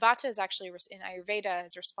vata. And vata is actually, in Ayurveda,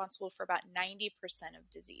 is responsible for about 90% of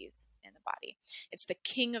disease in the body. It's the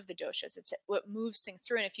king of the doshas. It's what moves things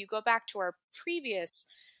through. And if you go back to our previous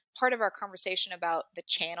part of our conversation about the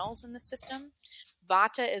channels in the system,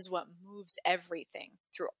 vata is what moves everything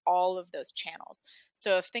through all of those channels.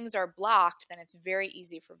 So if things are blocked, then it's very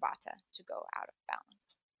easy for vata to go out of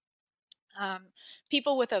balance.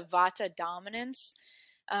 People with a vata dominance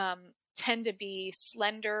tend to be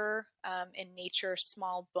slender in nature,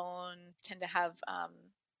 small bones, tend to have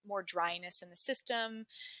more dryness in the system,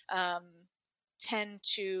 tend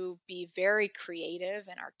to be very creative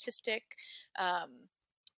and artistic,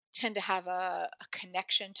 tend to have a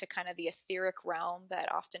connection to kind of the etheric realm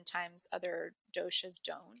that oftentimes other doshas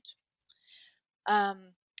don't.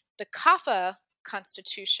 The kapha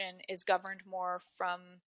constitution is governed more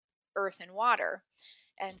from earth and water.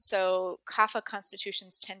 And so kapha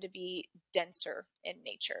constitutions tend to be denser in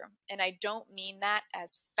nature. And I don't mean that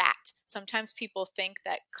as fat. Sometimes people think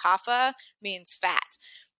that kapha means fat.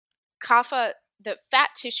 Kapha, the fat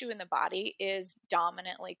tissue in the body, is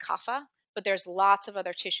dominantly kapha, but there's lots of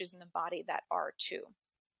other tissues in the body that are too.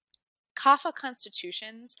 Kapha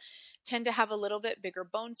constitutions tend to have a little bit bigger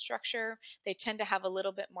bone structure. They tend to have a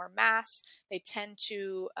little bit more mass. They tend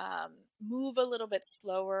to move a little bit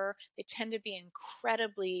slower. They tend to be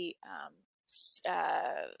incredibly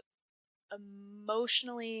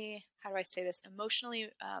emotionally,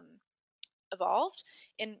 evolved,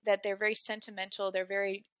 in that they're very sentimental. They're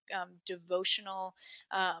very devotional.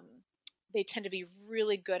 They tend to be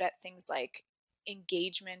really good at things like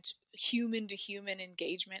engagement, human to human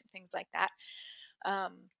engagement, things like that.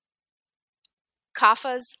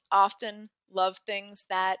 Kaphas often love things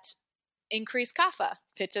that increase kapha.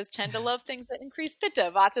 Pittas tend to love things that increase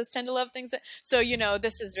pitta. Vatas tend to love things that, so, you know,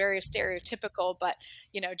 this is very stereotypical, but,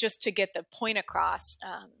 you know, just to get the point across,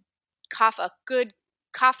 kapha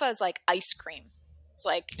is like ice cream. It's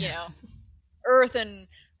like, you know, earth and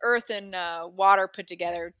water put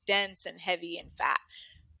together, dense and heavy and fat.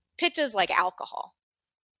 Pitta is like alcohol.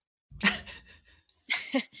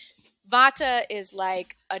 Vata is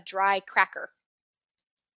like a dry cracker.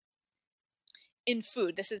 In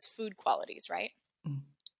food, this is food qualities, right?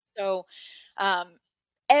 So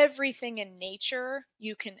everything in nature,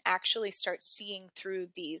 you can actually start seeing through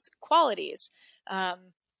these qualities.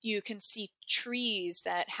 You can see trees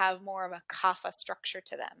that have more of a kapha structure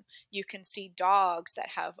to them. You can see dogs that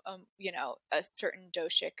have, you know, a certain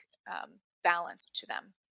doshic balance to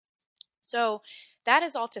them. So that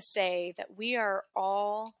is all to say that we are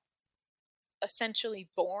all essentially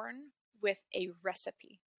born with a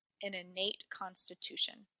recipe, an innate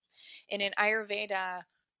constitution. And in Ayurveda,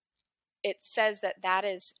 it says that that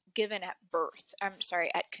is given at birth.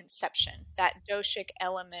 At conception, that doshic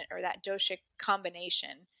element or that doshic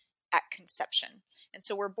combination at conception. And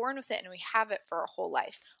so we're born with it and we have it for our whole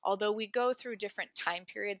life. Although we go through different time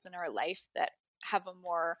periods in our life that have a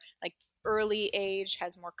more, like, early age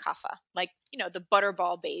has more kapha. Like, you know, the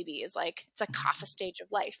butterball baby is like, it's a kapha stage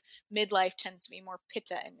of life. Midlife tends to be more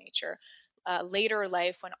pitta in nature. Later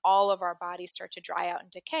life, when all of our bodies start to dry out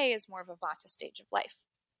and decay, is more of a vata stage of life.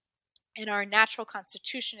 And our natural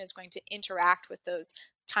constitution is going to interact with those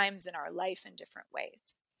times in our life in different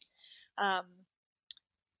ways.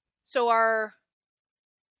 So our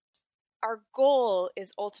goal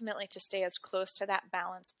is ultimately to stay as close to that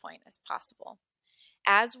balance point as possible.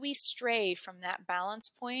 As we stray from that balance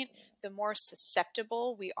point, the more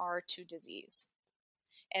susceptible we are to disease.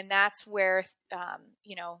 And that's where,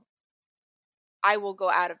 you know, I will go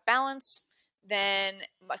out of balance,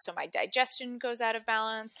 so my digestion goes out of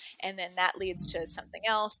balance, and then that leads to something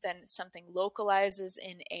else. Then something localizes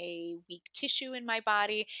in a weak tissue in my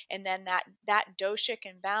body, and then that doshic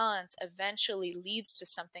imbalance eventually leads to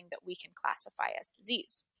something that we can classify as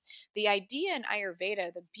disease. The idea in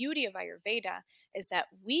Ayurveda, the beauty of Ayurveda, is that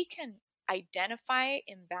we can identify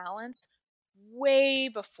imbalance way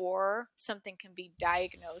before something can be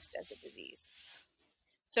diagnosed as a disease.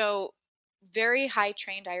 So very high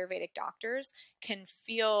trained Ayurvedic doctors can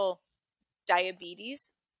feel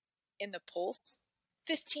diabetes in the pulse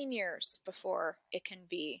 15 years before it can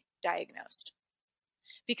be diagnosed,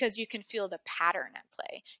 because you can feel the pattern at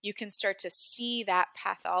play. You can start to see that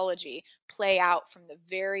pathology play out from the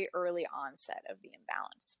very early onset of the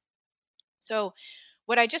imbalance. So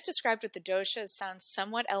what I just described with the doshas sounds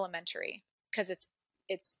somewhat elementary because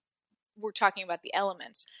we're talking about the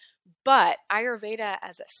elements. But Ayurveda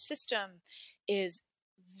as a system is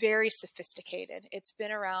very sophisticated. It's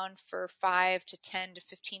been around for 5 to 10 to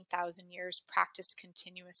 15,000 years, practiced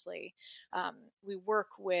continuously. We work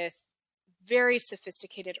with very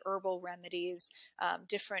sophisticated herbal remedies,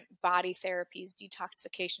 different body therapies,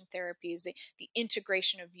 detoxification therapies, the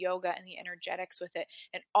integration of yoga and the energetics with it,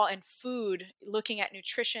 and food, looking at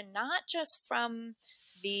nutrition, not just from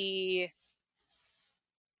the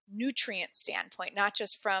nutrient standpoint, not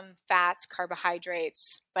just from fats,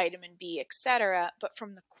 carbohydrates, vitamin B, etc., but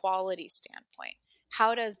from the quality standpoint.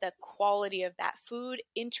 How does the quality of that food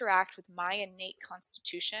interact with my innate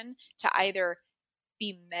constitution to either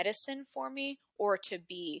be medicine for me or to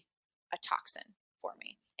be a toxin for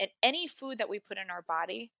me? And any food that we put in our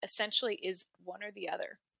body essentially is one or the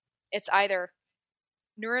other. It's either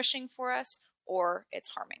nourishing for us or it's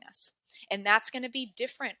harming us. And that's going to be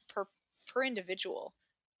different per individual.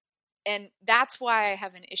 And that's why I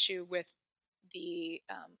have an issue with the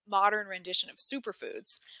modern rendition of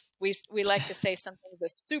superfoods. We like to say something is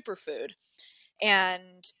a superfood.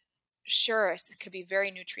 And sure, it could be very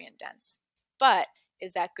nutrient dense. But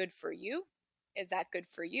is that good for you? Is that good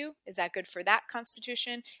for you? Is that good for that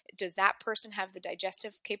constitution? Does that person have the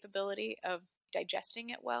digestive capability of digesting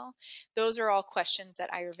it well? Those are all questions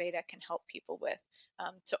that Ayurveda can help people with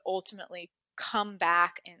to ultimately come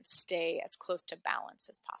back and stay as close to balance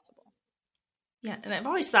as possible. Yeah, and I've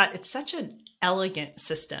always thought it's such an elegant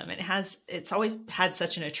system. It's always had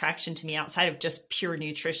such an attraction to me outside of just pure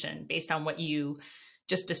nutrition based on what you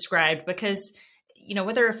just described, because, you know,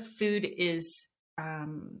 whether a food is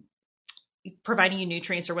providing you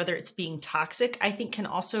nutrients or whether it's being toxic, I think can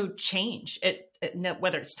also change it,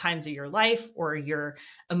 whether it's times of your life or your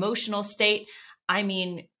emotional state. I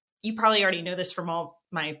mean, you probably already know this from all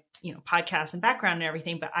my, you know, podcasts and background and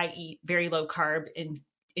everything, but I eat very low carb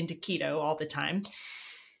into keto all the time.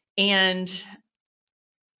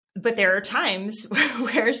 But there are times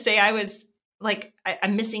where, say, I was like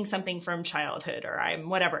I'm missing something from childhood, or I'm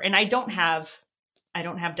whatever. And I don't have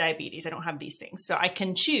diabetes. I don't have these things. So I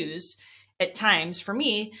can choose at times for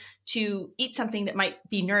me to eat something that might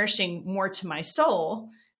be nourishing more to my soul,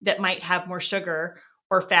 that might have more sugar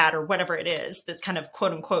or fat or whatever it is that's kind of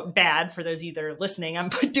quote unquote bad for those of you that are listening. I'm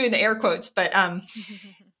doing the air quotes, but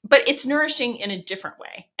it's nourishing in a different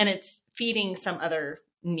way, and it's feeding some other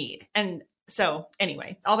need. And so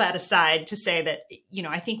anyway, all that aside to say that,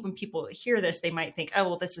 I think when people hear this, they might think, oh,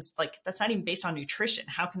 well, this is like, that's not even based on nutrition.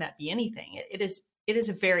 How can that be anything? It is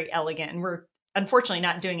a very elegant, and we're unfortunately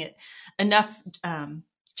not doing it enough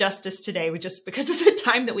justice today, just because of the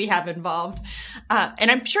time that we have involved.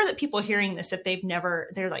 And I'm sure that people hearing this, if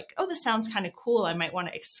they're like, oh, this sounds kind of cool, I might want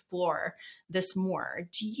to explore this more.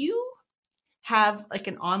 Do you have like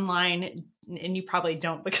an online, and you probably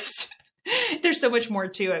don't because there's so much more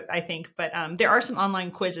to it, I think, but there are some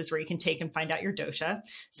online quizzes where you can take and find out your dosha.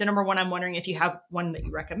 So number one, I'm wondering if you have one that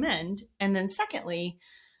you recommend. And then secondly,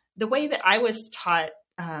 the way that I was taught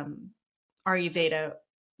Ayurveda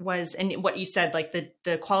was, and what you said, like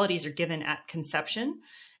the qualities are given at conception.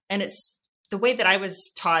 And it's the way that I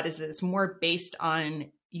was taught is that it's more based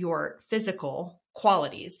on your physical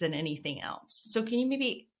qualities than anything else. So can you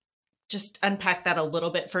maybe just unpack that a little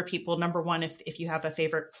bit for people? Number one, if you have a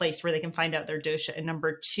favorite place where they can find out their dosha, and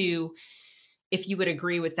number two, if you would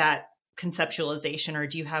agree with that conceptualization, or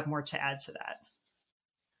do you have more to add to that?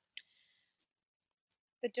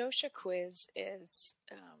 The dosha quiz is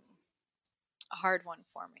a hard one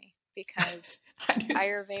for me because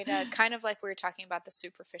Ayurveda, kind of like we were talking about the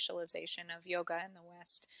superficialization of yoga in the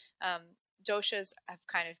West, doshas have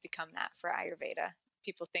kind of become that for Ayurveda.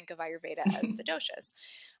 People think of Ayurveda as the doshas.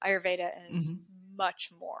 Ayurveda is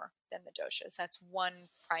much more than the doshas. That's one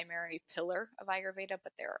primary pillar of Ayurveda,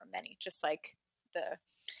 but there are many, just like the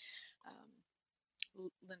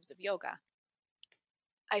limbs of yoga.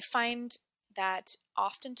 I find that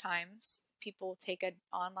oftentimes people take an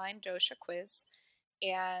online dosha quiz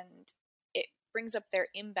and it brings up their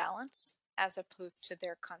imbalance as opposed to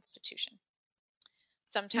their constitution.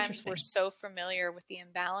 Sometimes we're so familiar with the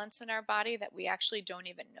imbalance in our body that we actually don't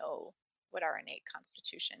even know what our innate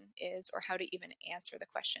constitution is or how to even answer the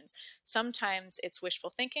questions. Sometimes it's wishful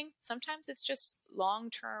thinking. Sometimes it's just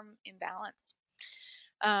long-term imbalance.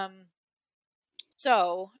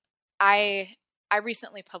 So I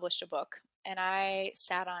recently published a book, and I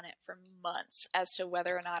sat on it for months as to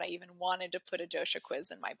whether or not I even wanted to put a dosha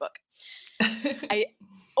quiz in my book. I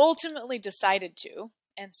ultimately decided to,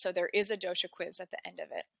 and so there is a dosha quiz at the end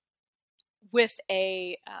of it with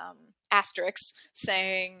a asterisk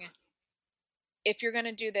saying, if you're going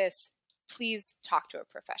to do this, please talk to a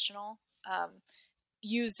professional.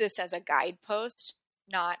 Use this as a guidepost,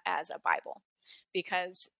 not as a Bible,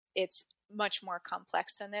 because it's much more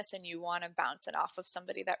complex than this, and you want to bounce it off of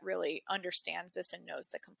somebody that really understands this and knows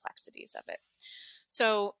the complexities of it.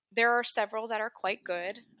 So there are several that are quite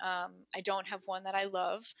good. I don't have one that I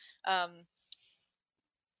love, but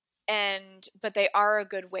they are a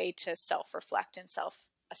good way to self-reflect and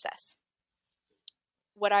self-assess.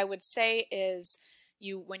 What I would say is,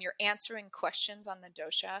 when you're answering questions on the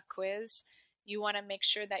dosha quiz, you want to make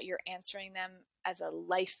sure that you're answering them as a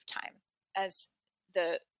lifetime, as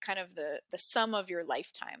the kind of the sum of your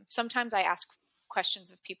lifetime. Sometimes I ask questions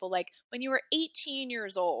of people like, when you were 18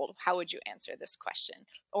 years old, how would you answer this question?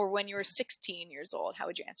 Or when you were 16 years old, how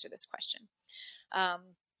would you answer this question?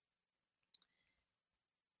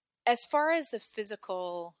 As far as the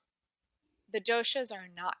physical, the doshas are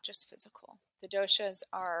not just physical. The doshas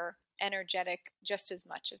are energetic just as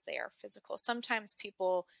much as they are physical. Sometimes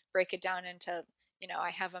people break it down into,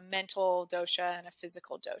 I have a mental dosha and a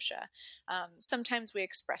physical dosha. Sometimes we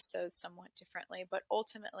express those somewhat differently, but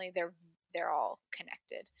ultimately they're all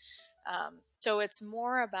connected. So it's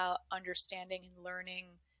more about understanding and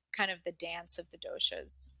learning kind of the dance of the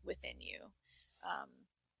doshas within you.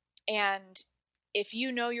 And if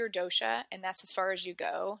you know your dosha and that's as far as you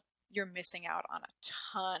go, you're missing out on a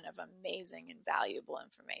ton of amazing and valuable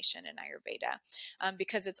information in Ayurveda,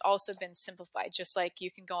 because it's also been simplified. Just like you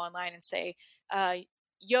can go online and say,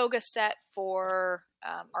 yoga set for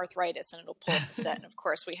arthritis, and it'll pull up a set. And of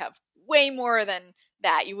course, we have way more than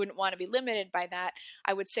that. You wouldn't want to be limited by that.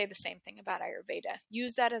 I would say the same thing about Ayurveda.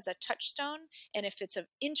 Use that as a touchstone. And if it's of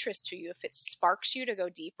interest to you, if it sparks you to go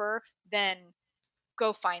deeper, then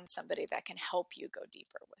go find somebody that can help you go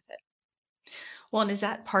deeper with it. Well, and is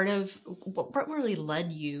that part of what really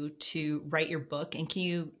led you to write your book? And can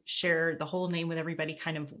you share the whole name with everybody,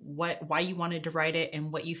 kind of why you wanted to write it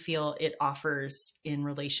and what you feel it offers in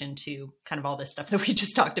relation to kind of all this stuff that we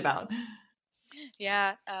just talked about?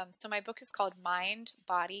 Yeah. So my book is called Mind,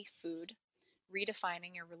 Body, Food,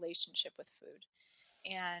 redefining your relationship with food.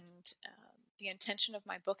 And the intention of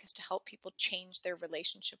my book is to help people change their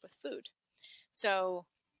relationship with food. So,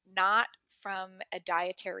 not from a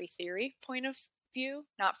dietary theory point of view,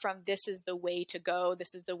 not from this is the way to go,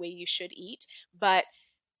 this is the way you should eat, but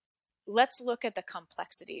let's look at the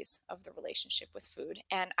complexities of the relationship with food.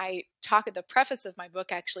 And the preface of my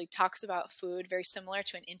book actually talks about food very similar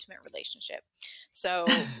to an intimate relationship. So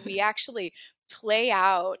we actually play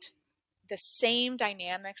out the same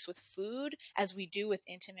dynamics with food as we do with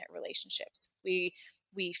intimate relationships. We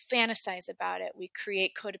fantasize about it. We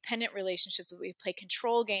create codependent relationships. We play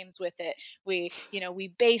control games with it. We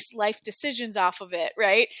base life decisions off of it,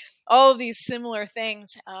 right? All of these similar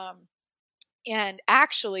things. And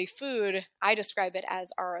actually, food, I describe it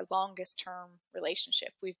as our longest term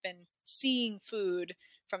relationship. We've been seeing food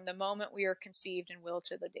from the moment we are conceived and will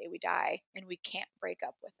to the day we die, and we can't break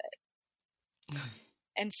up with it.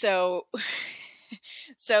 And so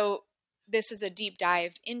this is a deep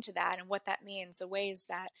dive into that and what that means, the ways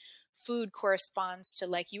that food corresponds to,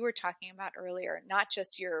 like you were talking about earlier, not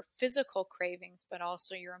just your physical cravings, but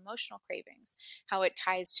also your emotional cravings, how it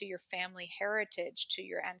ties to your family heritage, to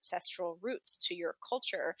your ancestral roots, to your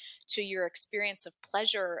culture, to your experience of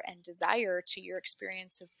pleasure and desire, to your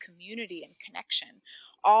experience of community and connection.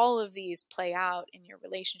 All of these play out in your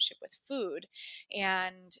relationship with food.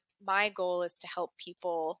 And my goal is to help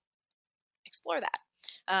people explore that.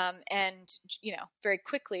 And, very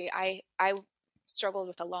quickly, I struggled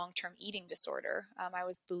with a long-term eating disorder. I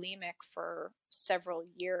was bulimic for several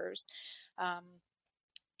years.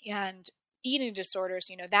 And eating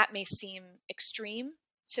disorders, that may seem extreme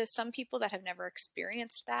to some people that have never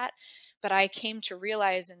experienced that. But I came to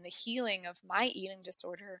realize in the healing of my eating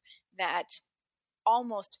disorder that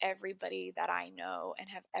almost everybody that I know and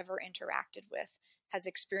have ever interacted with has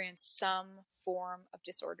experienced some form of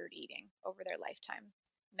disordered eating over their lifetime,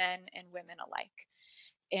 men and women alike.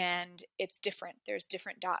 And it's different. There's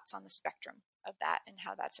different dots on the spectrum of that and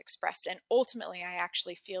how that's expressed. And ultimately, I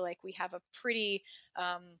actually feel like we have a pretty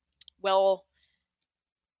well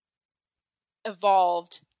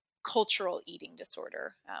evolved cultural eating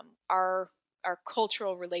disorder. Our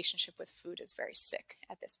cultural relationship with food is very sick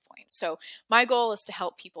at this point. So my goal is to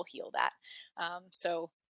help people heal that. So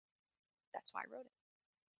that's why I wrote it.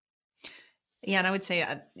 Yeah, and I would say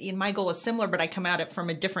my goal is similar, but I come at it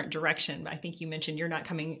from a different direction. I think you mentioned you're not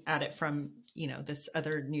coming at it from, this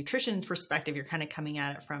other nutrition perspective. You're kind of coming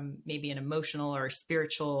at it from maybe an emotional or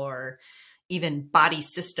spiritual or even body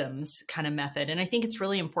systems kind of method. And I think it's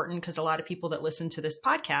really important because a lot of people that listen to this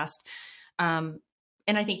podcast, and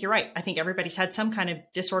I think you're right. I think everybody's had some kind of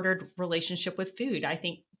disordered relationship with food. I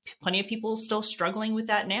think plenty of people still struggling with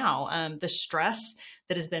that now. The stress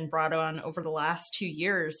that has been brought on over the last 2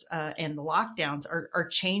 years and the lockdowns are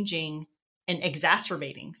changing and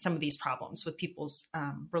exacerbating some of these problems with people's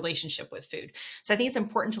relationship with food. So I think it's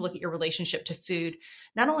important to look at your relationship to food,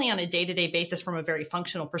 not only on a day-to-day basis from a very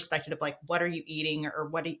functional perspective of like, what are you eating or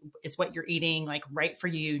what you're eating like right for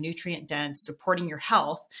you, nutrient dense, supporting your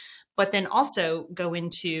health, but then also go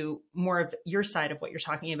into more of your side of what you're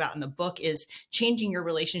talking about in the book is changing your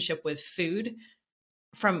relationship with food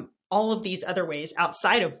from all of these other ways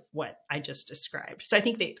outside of what I just described. So I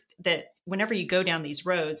think that whenever you go down these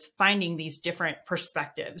roads, finding these different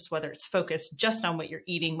perspectives, whether it's focused just on what you're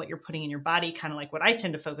eating, what you're putting in your body, kind of like what I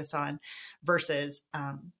tend to focus on versus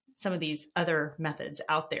some of these other methods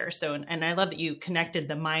out there. So, and I love that you connected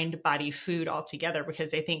the mind, body, food all together,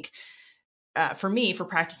 because I think for me, for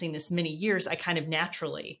practicing this many years, I kind of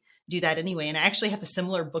naturally do that anyway. And I actually have a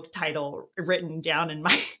similar book title written down in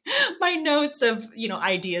my notes of,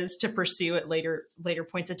 ideas to pursue at later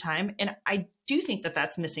points of time. And I do think that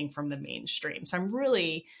that's missing from the mainstream. So I'm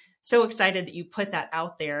really so excited that you put that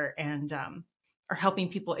out there and are helping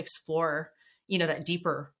people explore, that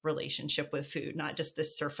deeper relationship with food, not just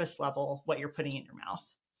this surface level, what you're putting in your mouth.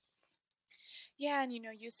 Yeah. And,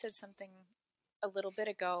 you said something a little bit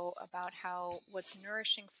ago about how what's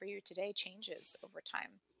nourishing for you today changes over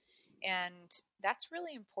time. And that's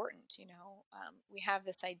really important. We have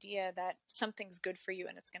this idea that something's good for you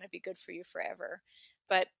and it's going to be good for you forever.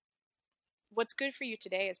 But what's good for you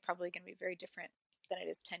today is probably going to be very different than it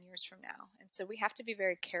is 10 years from now. And so we have to be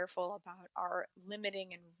very careful about our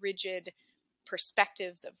limiting and rigid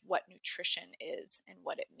perspectives of what nutrition is and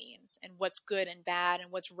what it means and what's good and bad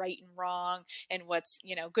and what's right and wrong and what's,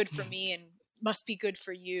 good for me and must be good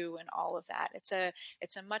for you and all of that. It's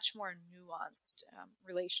a much more nuanced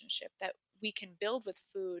relationship that we can build with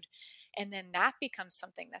food. And then that becomes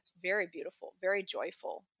something that's very beautiful, very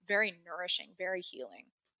joyful, very nourishing, very healing.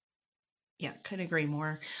 Yeah, couldn't agree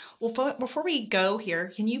more. Well, before we go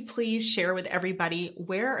here, can you please share with everybody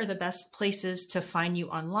where are the best places to find you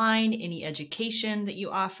online, any education that you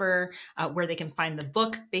offer, where they can find the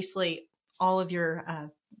book, basically all of your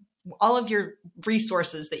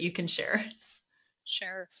resources that you can share?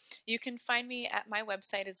 Sure. You can find me at my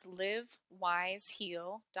website is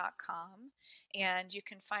livewiseheal.com, and you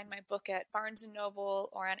can find my book at Barnes & Noble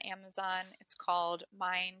or on Amazon. It's called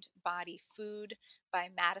Mind, Body, Food by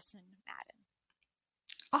Madison Madden.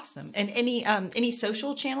 Awesome. And any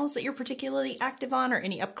social channels that you're particularly active on, or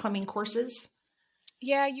any upcoming courses?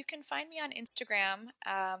 Yeah, you can find me on Instagram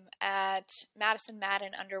at Madison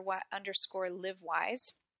Madden _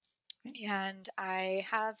 livewise. And I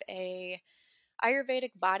have a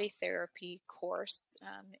Ayurvedic body therapy course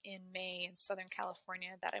in May in Southern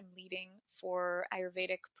California that I'm leading for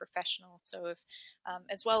Ayurvedic professionals. So if,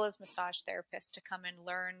 as well as massage therapists, to come and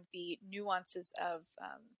learn the nuances of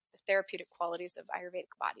the therapeutic qualities of Ayurvedic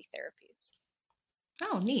body therapies.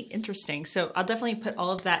 Oh, neat. Interesting. So I'll definitely put all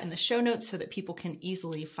of that in the show notes so that people can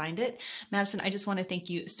easily find it. Madison, I just want to thank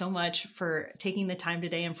you so much for taking the time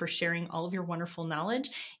today and for sharing all of your wonderful knowledge.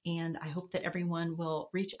 And I hope that everyone will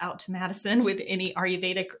reach out to Madison with any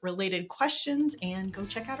Ayurvedic related questions and go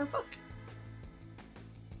check out her book.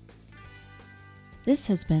 This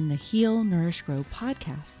has been the Heal, Nourish, Grow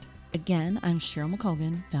podcast. Again, I'm Cheryl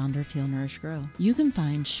McColgan, founder of Heal, Nourish, Grow. You can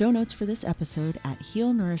find show notes for this episode at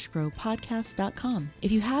healnourishgrowpodcast.com. If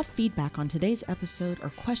you have feedback on today's episode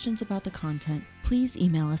or questions about the content, please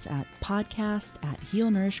email us at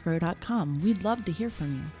podcast@healnourishgrow.com. We'd love to hear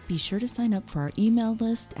from you. Be sure to sign up for our email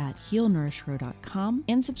list at healnourishgrow.com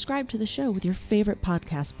and subscribe to the show with your favorite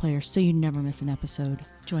podcast player so you never miss an episode.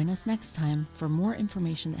 Join us next time for more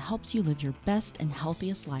information that helps you live your best and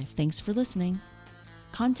healthiest life. Thanks for listening.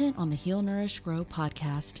 Content on the Heal, Nourish, Grow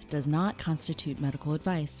podcast does not constitute medical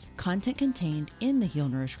advice. Content contained in the Heal,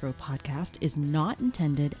 Nourish, Grow podcast is not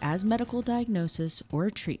intended as medical diagnosis or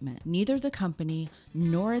treatment. Neither the company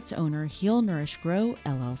nor its owner, Heal, Nourish, Grow,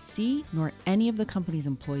 LLC, nor any of the company's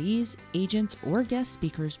employees, agents, or guest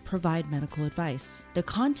speakers provide medical advice. The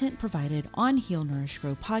content provided on Heal, Nourish,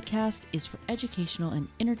 Grow podcast is for educational and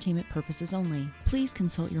entertainment purposes only. Please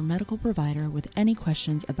consult your medical provider with any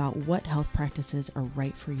questions about what health practices are right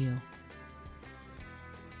for you.